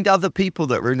find other people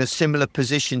that are in a similar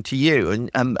position to you,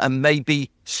 and maybe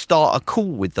start a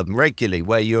call with them regularly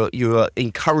where you're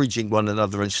encouraging one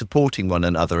another and supporting one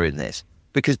another in this.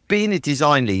 Because being a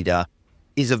design leader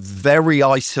is a very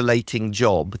isolating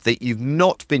job that you've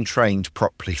not been trained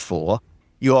properly for.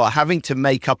 You're having to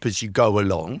make up as you go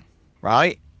along,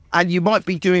 right? And you might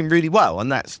be doing really well,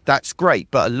 and that's great.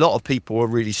 But a lot of people are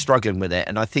really struggling with it.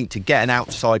 And I think to get an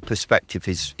outside perspective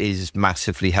is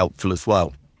massively helpful as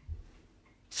well.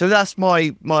 So that's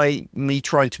me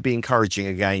trying to be encouraging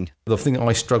again. The thing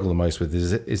I struggle the most with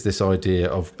is this idea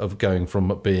of going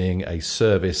from being a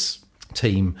service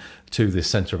team to this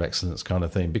center of excellence kind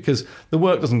of thing, because the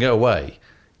work doesn't go away.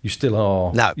 You still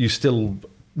are. No. You still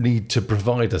need to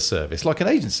provide a service, like an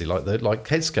agency, like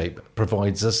Headscape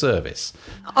provides a service.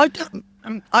 I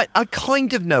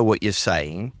kind of know what you're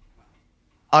saying.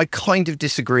 I kind of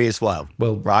disagree as well.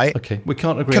 Well, right? Okay, we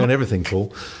can't agree on everything,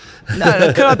 Paul.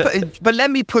 No, but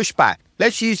let me push back.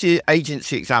 Let's use the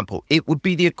agency example. It would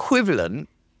be the equivalent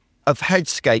of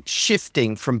Headscape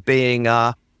shifting from being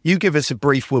you give us a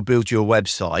brief, we'll build you a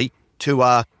website,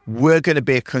 to we're going to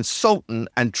be a consultant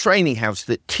and training house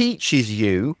that teaches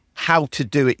you how to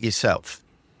do it yourself,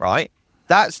 right?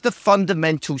 That's the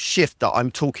fundamental shift that I'm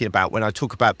talking about when I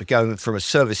talk about going from a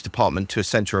service department to a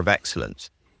center of excellence.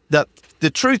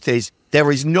 The truth is,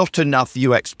 there is not enough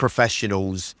UX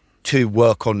professionals to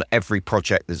work on every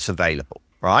project that's available,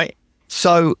 right?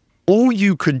 So all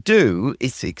you can do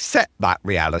is accept that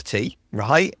reality,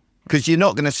 right? Because you're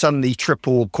not going to suddenly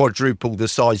triple or quadruple the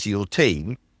size of your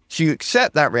team. So you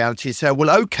accept that reality and say,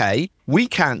 well, okay, we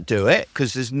can't do it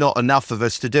because there's not enough of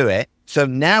us to do it. So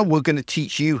now we're going to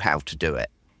teach you how to do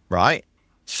it, right?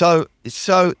 So it's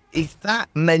that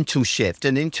mental shift.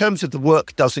 And in terms of the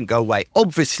work doesn't go away,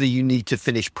 obviously you need to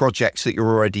finish projects that you're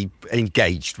already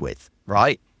engaged with,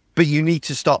 right? But you need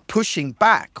to start pushing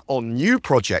back on new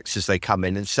projects as they come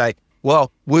in and say, well,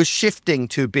 we're shifting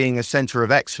to being a center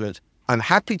of excellence. I'm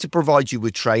happy to provide you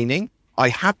with training.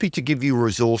 I'm happy to give you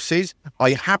resources.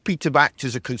 I'm happy to act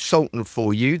as a consultant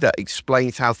for you that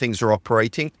explains how things are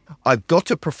operating. I've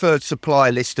got a preferred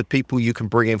supplier list of people you can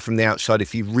bring in from the outside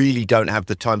if you really don't have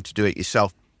the time to do it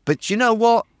yourself. But you know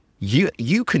what?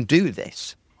 You can do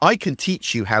this. I can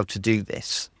teach you how to do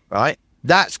this, right?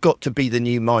 That's got to be the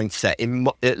new mindset.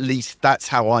 At least that's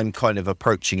how I'm kind of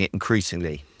approaching it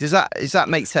increasingly. Does that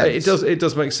make sense? It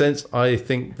does make sense. I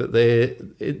think that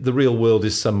the real world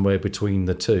is somewhere between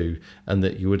the two, and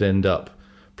that you would end up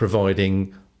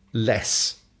providing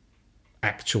less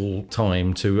actual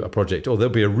time to a project, or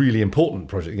there'll be a really important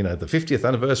project. The 50th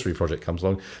anniversary project comes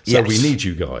along, so yes, we need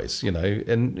you guys.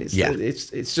 And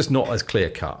it's just not as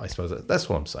clear cut. I suppose that's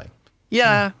what I'm saying.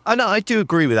 Yeah, I do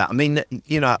agree with that. I mean,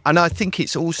 and I think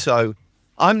it's also,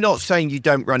 I'm not saying you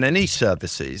don't run any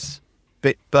services,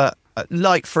 but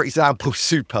like, for example,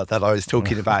 Super that I was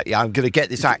talking about. Yeah, I'm going to get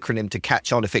this acronym to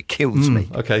catch on if it kills me.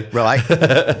 Okay. Right.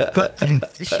 But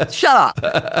shut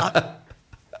up.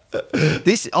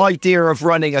 This idea of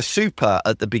running a Super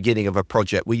at the beginning of a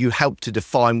project where you help to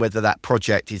define whether that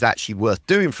project is actually worth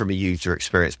doing from a user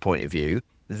experience point of view,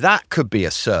 that could be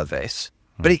a service.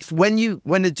 But it's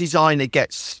when a designer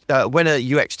when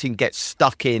a UX team gets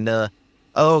stuck in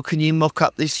oh, can you mock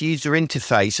up this user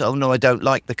interface? Oh, no, I don't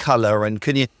like the color. And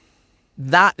can you...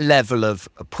 That level of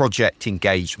project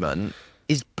engagement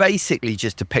is basically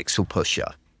just a pixel pusher.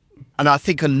 And I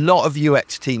think a lot of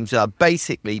UX teams are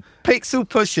basically pixel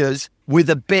pushers with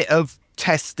a bit of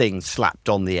testing slapped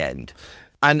on the end.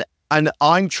 And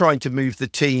I'm trying to move the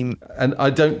team. And I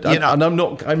don't, and I'm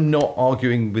not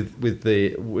arguing with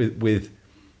the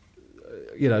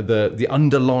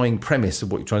underlying premise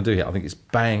of what you're trying to do here. I think it's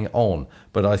bang on.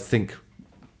 But I think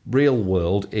real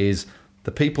world is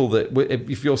the people that,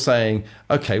 if you're saying,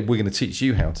 okay, we're going to teach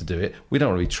you how to do it, we don't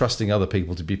want to be trusting other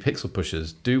people to be pixel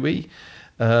pushers, do we?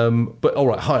 But all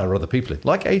right, hire other people,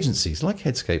 like agencies, like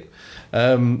Headscape.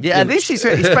 This is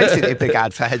it's basically a big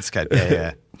ad for Headscape.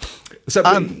 Yeah. So,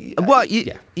 I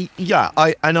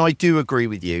do agree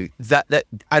with you that,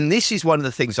 and this is one of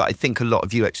the things that I think a lot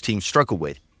of UX teams struggle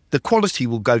with. The quality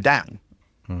will go down,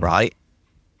 right?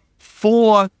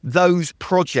 For those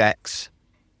projects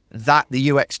that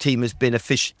the UX team has been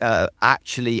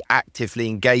actually actively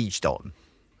engaged on.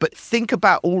 But think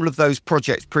about all of those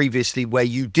projects previously where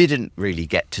you didn't really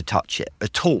get to touch it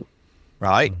at all,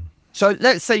 right? So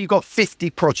let's say you've got 50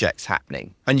 projects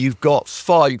happening and you've got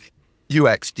 5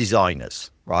 UX designers,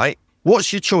 right?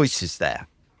 What's your choices there?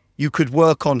 You could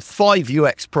work on 5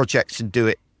 UX projects and do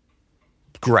it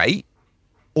great,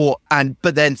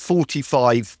 but then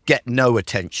 45 get no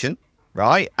attention,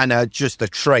 right? And are just a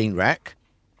train wreck.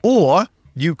 Or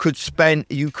you could spread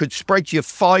your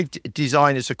 5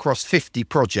 designers across 50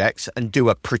 projects and do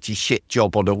a pretty shit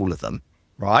job on all of them,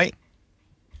 right?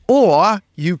 Or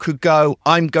you could go,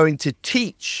 I'm going to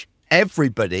teach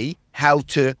everybody how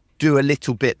to do a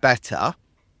little bit better,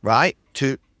 right?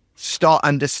 To start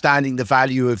understanding the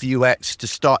value of UX, to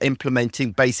start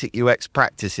implementing basic UX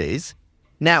practices.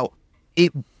 Now,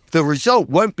 the result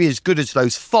won't be as good as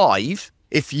those 5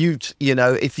 if you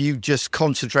just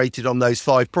concentrated on those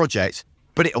 5 projects.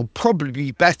 But it'll probably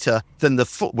be better than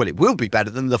it will be better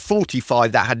than the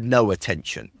 45 that had no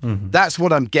attention. That's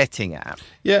what I'm getting at.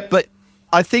 Yeah. But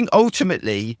I think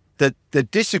ultimately the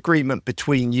disagreement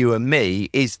between you and me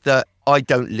is that I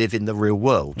don't live in the real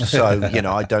world. So,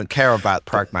 I don't care about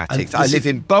pragmatics. I live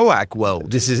in BOAG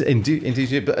world. This is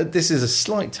indeed, but this is a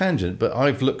slight tangent, but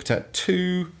I've looked at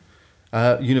 2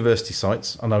 university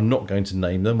sites, and I'm not going to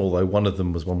name them, although one of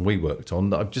them was one we worked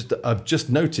on, that I've just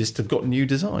noticed have got new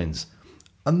designs.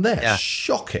 And they're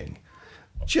shocking,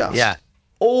 just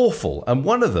awful. And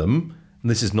one of them, and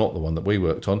this is not the one that we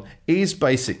worked on, is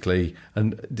basically,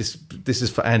 and this is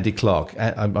for Andy Clark.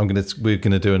 We're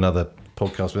gonna do another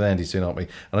podcast with Andy soon, aren't we?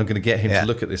 And I'm going to get him to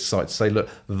look at this site to say, look,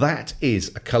 that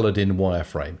is a coloured-in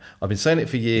wireframe. I've been saying it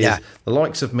for years. Yeah. The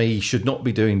likes of me should not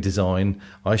be doing design.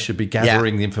 I should be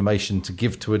gathering the information to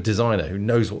give to a designer who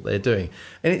knows what they're doing.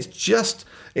 And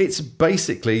it's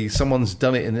basically someone's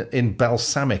done it in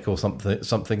balsamic or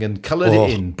something and coloured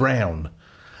it in brown.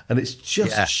 And it's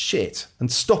just shit.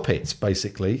 And stop it,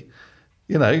 basically.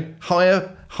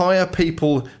 Hire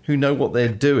people who know what they're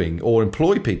doing, or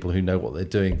employ people who know what they're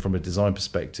doing from a design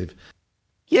perspective.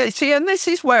 Yeah, see, and this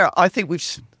is where I think we've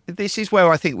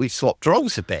swapped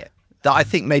roles a bit. That I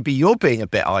think maybe you're being a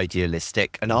bit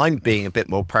idealistic and I'm being a bit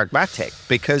more pragmatic,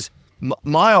 because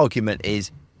my argument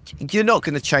is you're not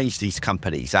going to change these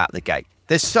companies out the gate.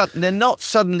 They're not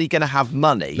suddenly going to have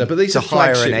money. No, but these are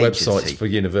flagship websites for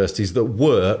universities that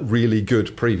were really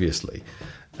good previously.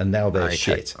 And now they're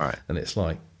shit. Right. And it's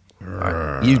like...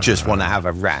 Right. You just want to have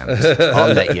a rant.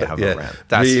 I'll let you have a rant.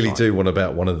 That's really fine. Do one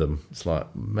about one of them. It's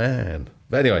like, man.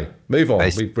 But anyway, move on.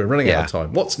 We're running out of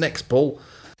time. What's next, Paul?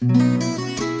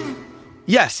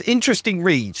 Yes, interesting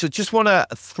reads. So just want to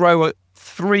throw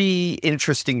 3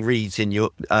 interesting reads in your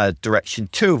direction,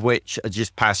 2 of which are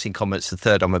just passing comments. The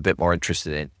third I'm a bit more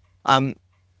interested in.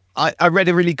 I read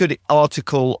a really good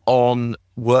article on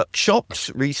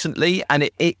workshops recently, and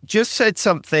it just said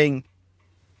something.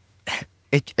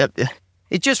 It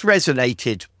just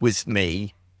resonated with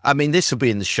me. I mean, this will be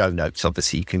in the show notes.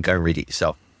 Obviously, you can go and read it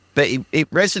yourself. But it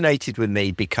resonated with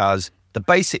me because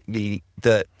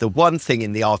the one thing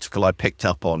in the article I picked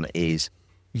up on is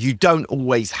you don't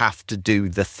always have to do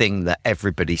the thing that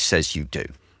everybody says you do,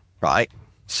 right?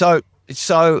 So it's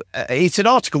an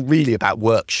article really about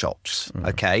workshops,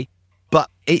 okay? But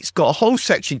it's got a whole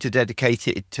section to dedicate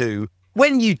it to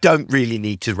when you don't really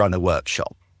need to run a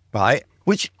workshop, right?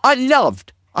 Which I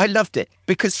loved. I loved it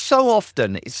because so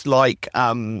often it's like,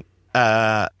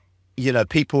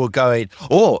 people are going,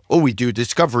 we do a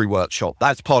discovery workshop.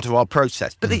 That's part of our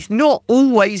process. But it's not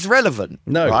always relevant.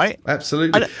 No, right?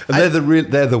 Absolutely. And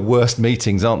they're the worst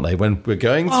meetings, aren't they? When we're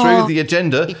going through the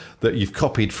agenda that you've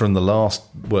copied from the last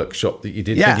workshop that you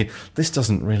did, thinking, this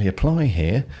doesn't really apply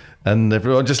here. And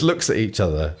everyone just looks at each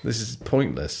other. This is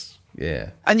pointless.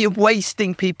 Yeah. And you're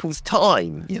wasting people's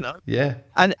time, you know? Yeah.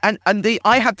 And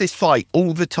I have this fight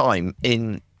all the time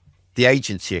in the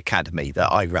agency academy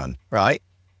that I run, right?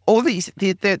 All these,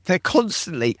 they're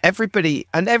constantly,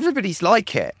 everybody's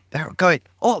like it. They're going,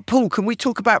 oh, Paul, can we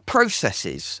talk about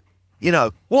processes? You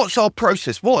know, what's our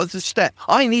process? What are the steps?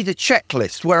 I need a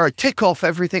checklist where I tick off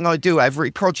everything I do,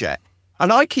 every project.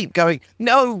 And I keep going,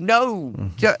 no,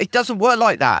 it doesn't work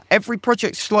like that. Every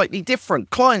project's slightly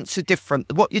different. Clients are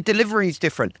different. What you're delivering is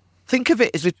different. Think of it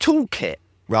as a toolkit,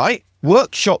 right?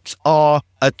 Workshops are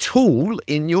a tool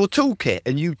in your toolkit,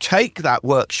 and you take that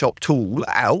workshop tool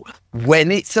out when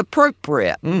it's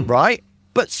appropriate, right?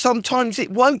 But sometimes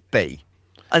it won't be.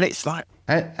 And it's like...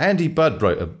 Andy Budd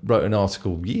wrote an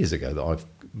article years ago that I've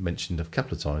mentioned a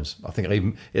couple of times. I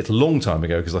think it's a long time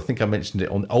ago, because I think I mentioned it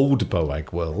on Old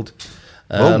Boag World.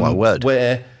 Oh, my word.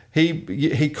 Where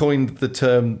he coined the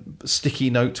term sticky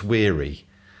note weary.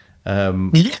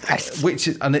 Yes. Which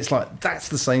is, and it's like, that's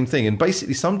the same thing. And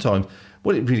basically sometimes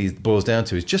what it really boils down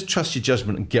to is just trust your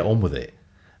judgment and get on with it.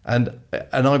 And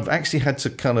I've actually had to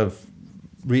kind of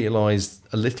realise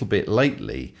a little bit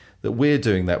lately that we're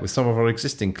doing that with some of our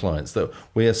existing clients, that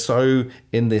we are so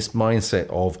in this mindset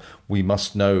of we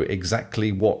must know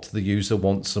exactly what the user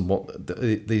wants and what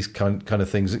these kind of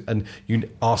things. And you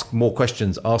ask more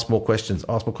questions.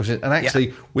 And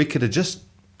actually we could have just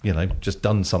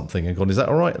done something and gone, is that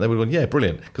all right? And they would have gone, yeah,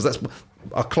 brilliant. Because that's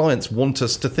our clients want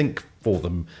us to think for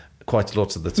them quite a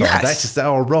lot of the time. Yes. That is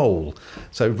our role.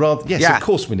 So of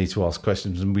course we need to ask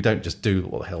questions, and we don't just do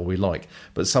what the hell we like.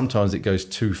 But sometimes it goes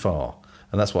too far.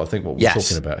 And that's what I think what we're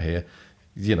talking about here.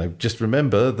 You know, just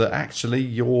remember that actually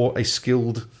you're a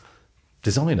skilled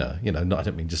designer. You know, I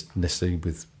don't mean just necessarily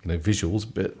with visuals,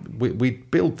 but we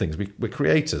build things. We're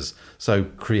creators. So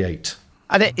create.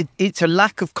 And it's a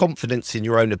lack of confidence in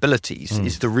your own abilities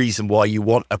is the reason why you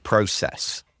want a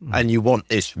process and you want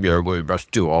this, we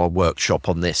must do our workshop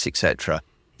on this, etc.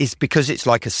 It's because it's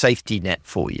like a safety net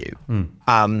for you.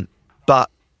 But,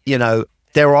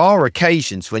 there are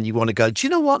occasions when you want to go, do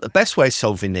you know what? The best way of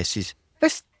solving this is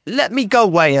let me go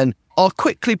away and I'll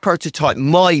quickly prototype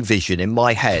my vision in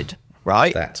my head,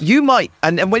 right? You might,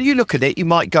 and when you look at it, you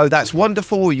might go, that's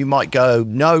wonderful. Or you might go,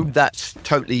 no, that's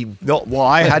totally not what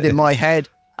I had in my head.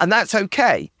 And that's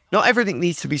okay. Not everything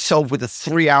needs to be solved with a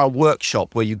 3-hour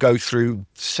workshop where you go through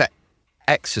set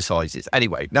exercises.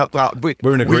 Anyway, no, we're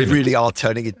in agreement. We really are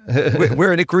turning it.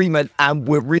 We're in agreement, and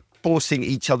we're reinforcing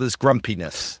each other's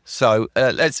grumpiness. So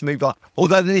let's move on.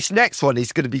 Although this next one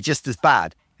is going to be just as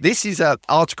bad. This is an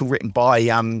article written by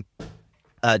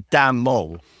Dan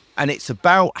Moll, and it's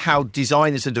about how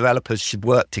designers and developers should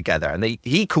work together. And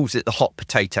he calls it the hot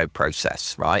potato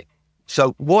process, right?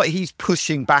 So what he's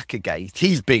pushing back against,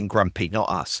 he's being grumpy, not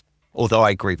us. Although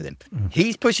I agree with him.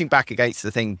 He's pushing back against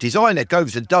the thing. Designer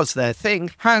goes and does their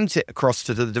thing, hands it across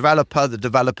to the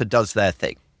developer does their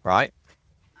thing, right?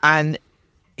 And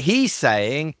he's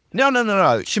saying, no,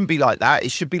 it shouldn't be like that.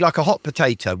 It should be like a hot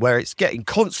potato where it's getting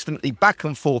constantly back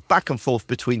and forth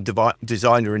between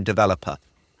designer and developer.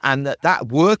 And that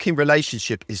working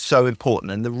relationship is so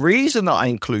important. And the reason that I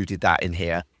included that in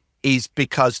here is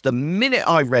because the minute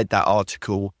I read that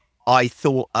article, I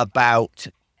thought about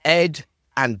Ed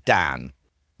and Dan,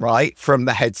 right, from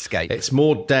the Headscape. It's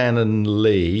more Dan and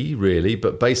Lee, really,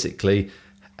 but basically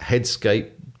Headscape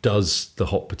does the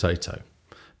hot potato.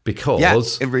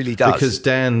 Because it really does. Because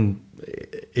Dan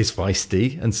is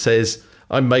feisty and says,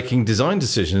 I'm making design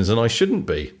decisions and I shouldn't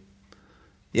be.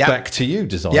 Yeah. Back to you,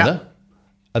 designer. Yeah.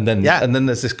 And then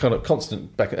there's this kind of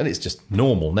constant back, and it's just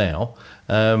normal now.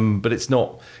 But it's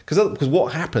not, because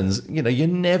what happens, you're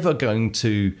never going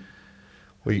to,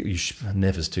 well,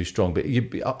 never's too strong, but you'd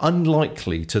be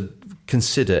unlikely to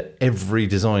consider every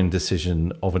design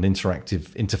decision of an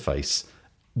interactive interface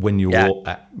when you're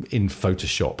in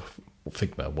Photoshop or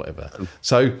Figma, whatever.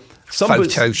 So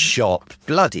Photoshop,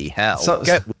 bloody hell.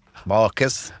 Get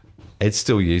Marcus. Ed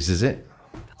still uses it.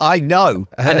 I know,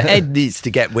 and Ed needs to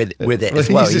get with it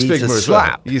as well. He needs a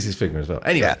slap. He uses Figma as well.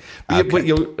 Anyway, but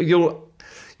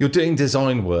you're doing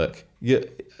design work.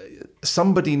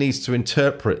 Somebody needs to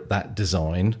interpret that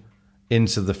design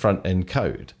into the front end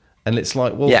code, and it's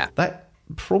like, that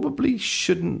probably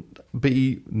shouldn't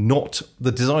be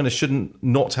the designer shouldn't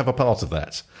not have a part of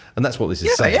that, and that's what this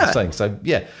is saying. So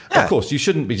of course you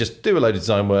shouldn't be just do a load of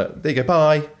design work. There you go,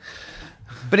 bye.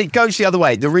 But it goes the other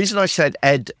way. The reason I said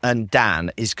Ed and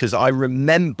Dan is because I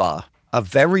remember a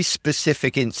very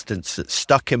specific instance that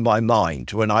stuck in my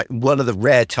mind one of the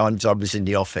rare times I was in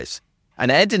the office.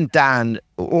 And Ed and Dan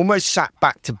almost sat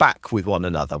back to back with one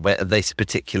another at this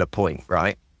particular point,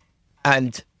 right?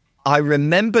 And I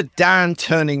remember Dan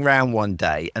turning around one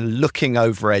day and looking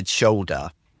over Ed's shoulder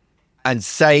and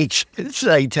say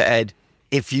to Ed,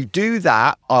 if you do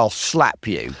that, I'll slap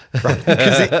you. Right?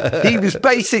 Because he was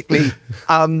basically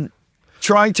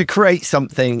trying to create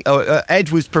something. Ed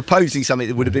was proposing something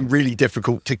that would have been really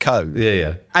difficult to code.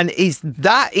 Yeah. And is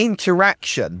that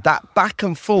interaction, that back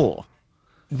and forth,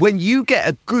 when you get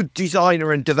a good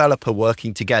designer and developer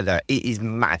working together, it is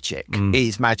magic. It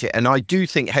is magic. And I do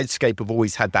think Headscape have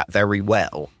always had that very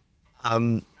well.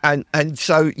 And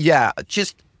so, yeah,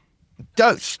 just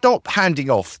don't stop handing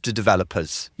off to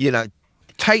developers.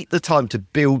 Take the time to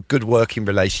build good working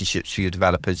relationships for your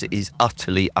developers. It is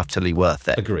utterly, utterly worth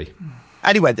it. Agree.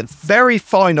 Anyway, the very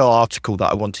final article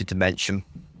that I wanted to mention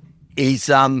is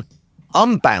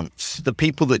Unbounce, the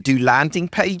people that do landing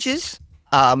pages,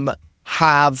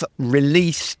 have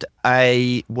released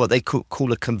what they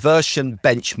call a conversion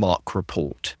benchmark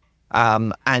report.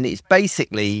 And it's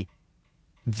basically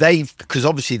because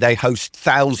obviously they host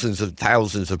thousands and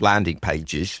thousands of landing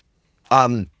pages.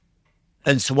 And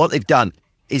so what they've done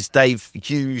is they've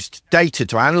used data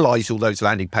to analyze all those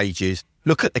landing pages,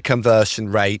 look at the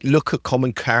conversion rate, look at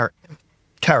common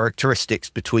characteristics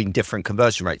between different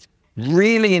conversion rates.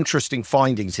 Really interesting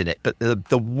findings in it. But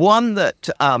the one that,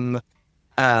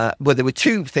 there were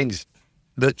two things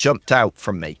that jumped out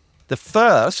from me. The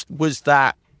first was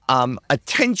that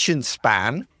attention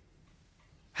span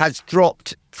has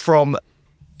dropped from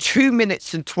 2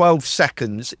 minutes and 12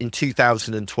 seconds in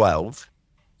 2012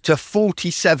 to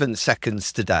 47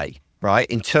 seconds today, right?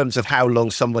 In terms of how long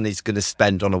someone is going to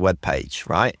spend on a web page,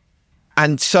 right?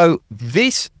 And so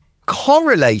this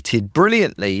correlated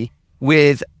brilliantly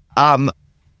with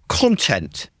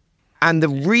content and the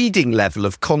reading level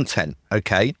of content,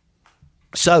 okay?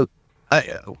 So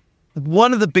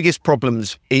one of the biggest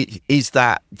problems is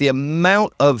that the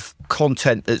amount of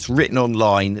content that's written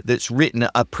online, that's written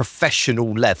at a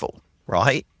professional level,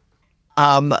 right?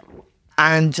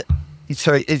 And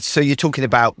so you're talking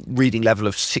about reading level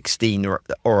of 16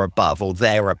 or above or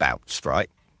thereabouts, right?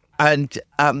 And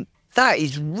that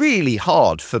is really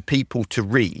hard for people to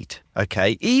read,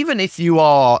 okay? Even if you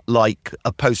are like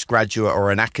a postgraduate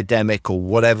or an academic or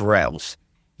whatever else,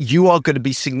 you are going to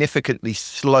be significantly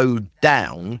slowed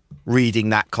down reading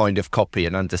that kind of copy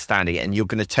and understanding it, and you're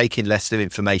going to take in less of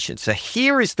information. So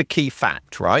here is the key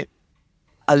fact, right?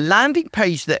 A landing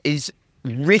page that is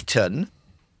written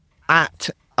at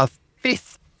a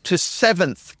 5th to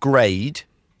 7th grade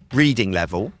reading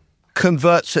level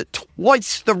converts at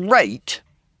twice the rate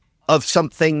of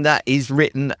something that is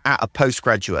written at a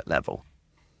postgraduate level.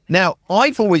 Now,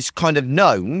 I've always kind of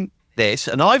known this,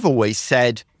 and I've always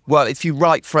said, well, if you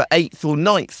write for 8th or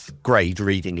 9th grade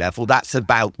reading level, that's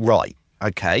about right,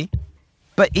 okay?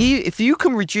 But if you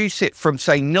can reduce it from,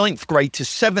 say, 9th grade to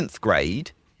 7th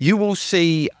grade, you will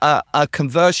see a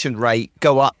conversion rate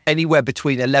go up anywhere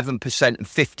between 11% and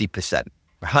 50%,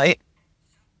 right?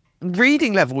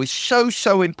 Reading level is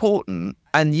so important,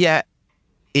 and yet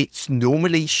it's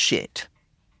normally shit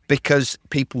because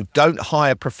people don't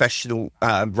hire professional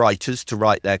writers to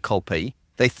write their copy.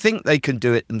 They think they can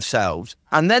do it themselves,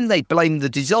 and then they blame the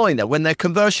designer when their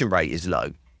conversion rate is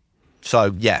low.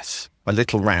 So, yes, a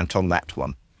little rant on that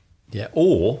one. Yeah,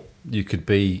 or you could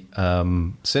be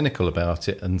cynical about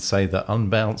it and say that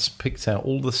Unbounce picked out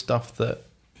all the stuff that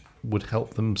would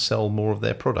help them sell more of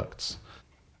their products.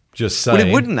 Just saying. Well,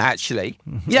 it wouldn't actually.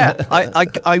 Yeah,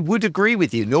 I would agree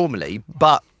with you normally,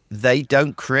 but they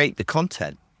don't create the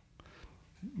content.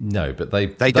 No, but they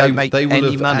don't make they will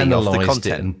any have money off the analysed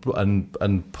it content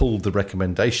and pulled the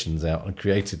recommendations out and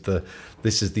created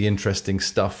this is the interesting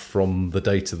stuff from the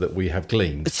data that we have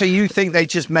gleaned. So you think they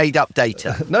just made up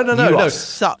data? No. You are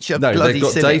such a bloody they've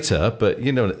got cynic. data, but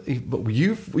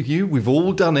we've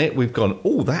all done it. We've gone,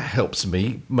 oh, that helps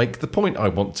me make the point I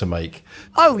want to make.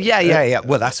 Oh yeah.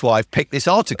 Well, that's why I've picked this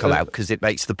article out, because it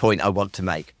makes the point I want to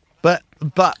make. But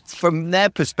from their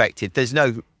perspective, there's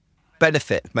no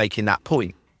benefit of making that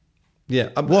point. Yeah.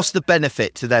 What's the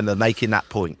benefit to them of making that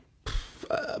point?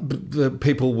 The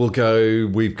people will go,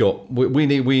 we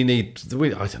need,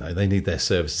 I don't know, they need their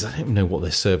services. I don't even know what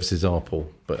their services are, Paul.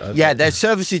 But their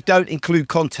services don't include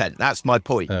content. That's my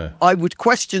point. I would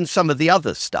question some of the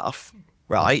other stuff,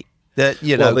 right? That,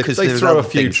 because they throw a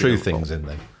few true things in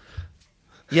there.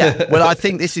 Yeah, well, I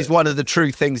think this is one of the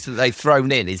true things that they've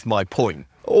thrown in, is my point.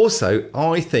 Also,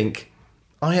 I think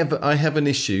I have an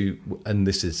issue, and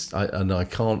this is, and I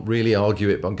can't really argue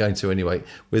it, but I'm going to anyway,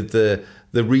 with the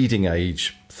reading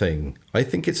age thing. I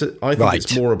think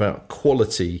it's more about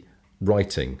quality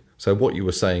writing. So what you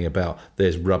were saying about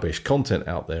there's rubbish content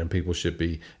out there and people should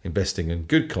be investing in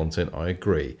good content, I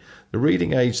agree. The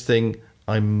reading age thing,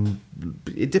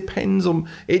 It depends on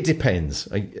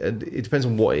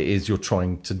what it is you're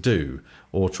trying to do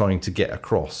or trying to get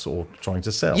across or trying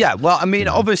to sell. Yeah, well, I mean,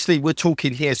 obviously we're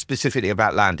talking here specifically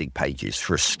about landing pages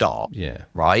for a start. Yeah.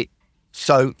 Right?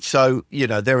 So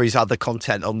there is other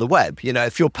content on the web.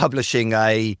 If you're publishing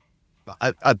a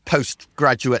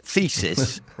postgraduate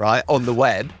thesis, right, on the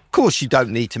web, of course you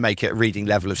don't need to make it a reading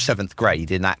level of 7th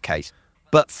grade in that case.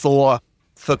 But for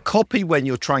copy when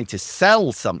you're trying to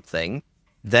sell something,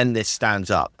 then this stands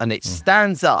up. And it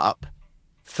stands up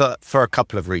for a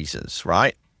couple of reasons,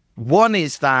 right? One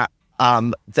is that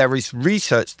there is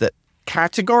research that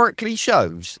categorically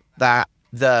shows that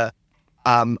the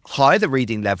higher the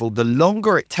reading level, the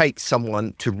longer it takes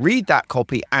someone to read that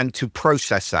copy and to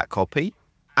process that copy.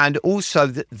 And also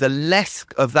the less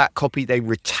of that copy they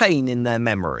retain in their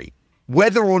memory,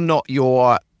 whether or not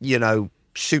you're,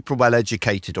 super well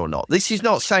educated or not. This is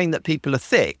not saying that people are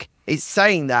thick. It's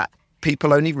saying that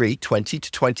people only read 20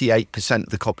 to 28% of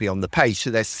the copy on the page. So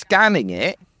they're scanning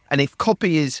it. And if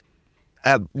copy is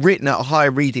written at a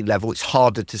higher reading level, it's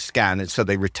harder to scan. And so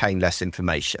they retain less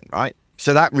information, right?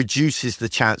 So that reduces the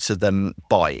chance of them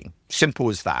buying. Simple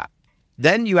as that.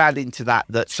 Then you add into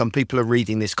that some people are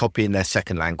reading this copy in their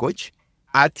second language.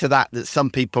 Add to that some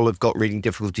people have got reading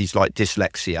difficulties like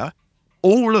dyslexia.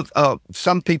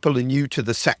 Some people are new to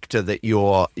the sector that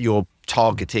you're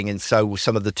targeting, and so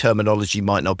some of the terminology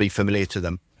might not be familiar to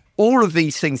them. All of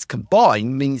these things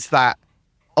combined means that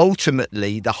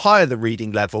ultimately, the higher the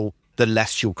reading level, the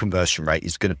less your conversion rate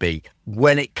is going to be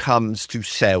when it comes to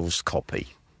sales copy,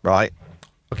 right?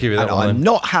 I'll give you that one.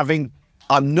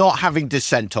 I'm not having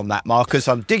dissent on that, Marcus.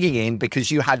 I'm digging in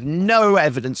because you had no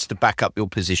evidence to back up your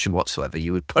position whatsoever.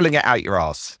 You were pulling it out your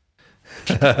ass.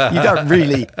 You don't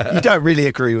really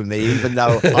agree with me, even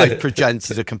though I present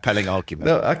as a compelling argument.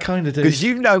 No, I kind of do. Because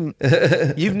you've known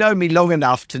me long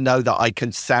enough to know that I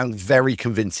can sound very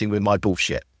convincing with my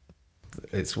bullshit.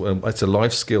 It's a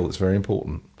life skill. It's very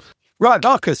important. Right,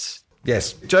 Marcus.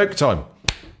 Yes, joke time.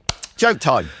 Joke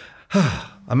time.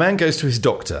 A man goes to his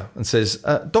doctor and says,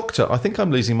 "Doctor, I think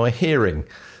I'm losing my hearing."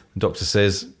 The doctor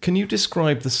says, "Can you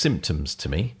describe the symptoms to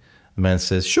me?" The man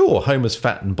says, "Sure, Homer's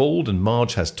fat and bald and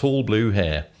Marge has tall blue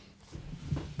hair."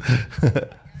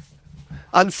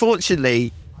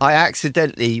 Unfortunately, I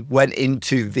accidentally went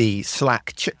into the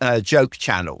Slack joke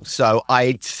channel, so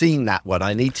I'd seen that one.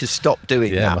 I need to stop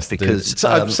doing that because...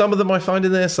 some of them I find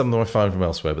in there, some of them I find from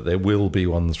elsewhere, but there will be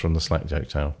ones from the Slack joke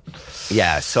channel.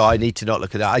 Yeah, so I need to not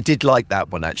look at that. I did like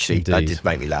that one, actually. Indeed. That did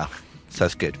make me laugh. So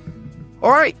that's good. All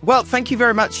right. Well, thank you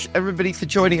very much, everybody, for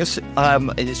joining us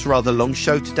in this rather long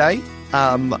show today.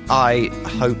 I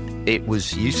hope it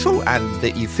was useful and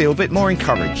that you feel a bit more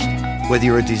encouraged. Whether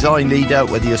you're a design leader,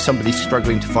 whether you're somebody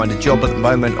struggling to find a job at the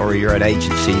moment, or you're an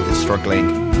agency that's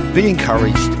struggling, be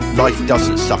encouraged. Life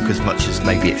doesn't suck as much as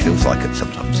maybe it feels like it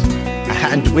sometimes.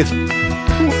 And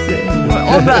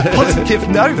on that positive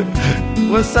note,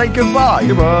 we'll say goodbye.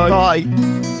 Goodbye. Bye.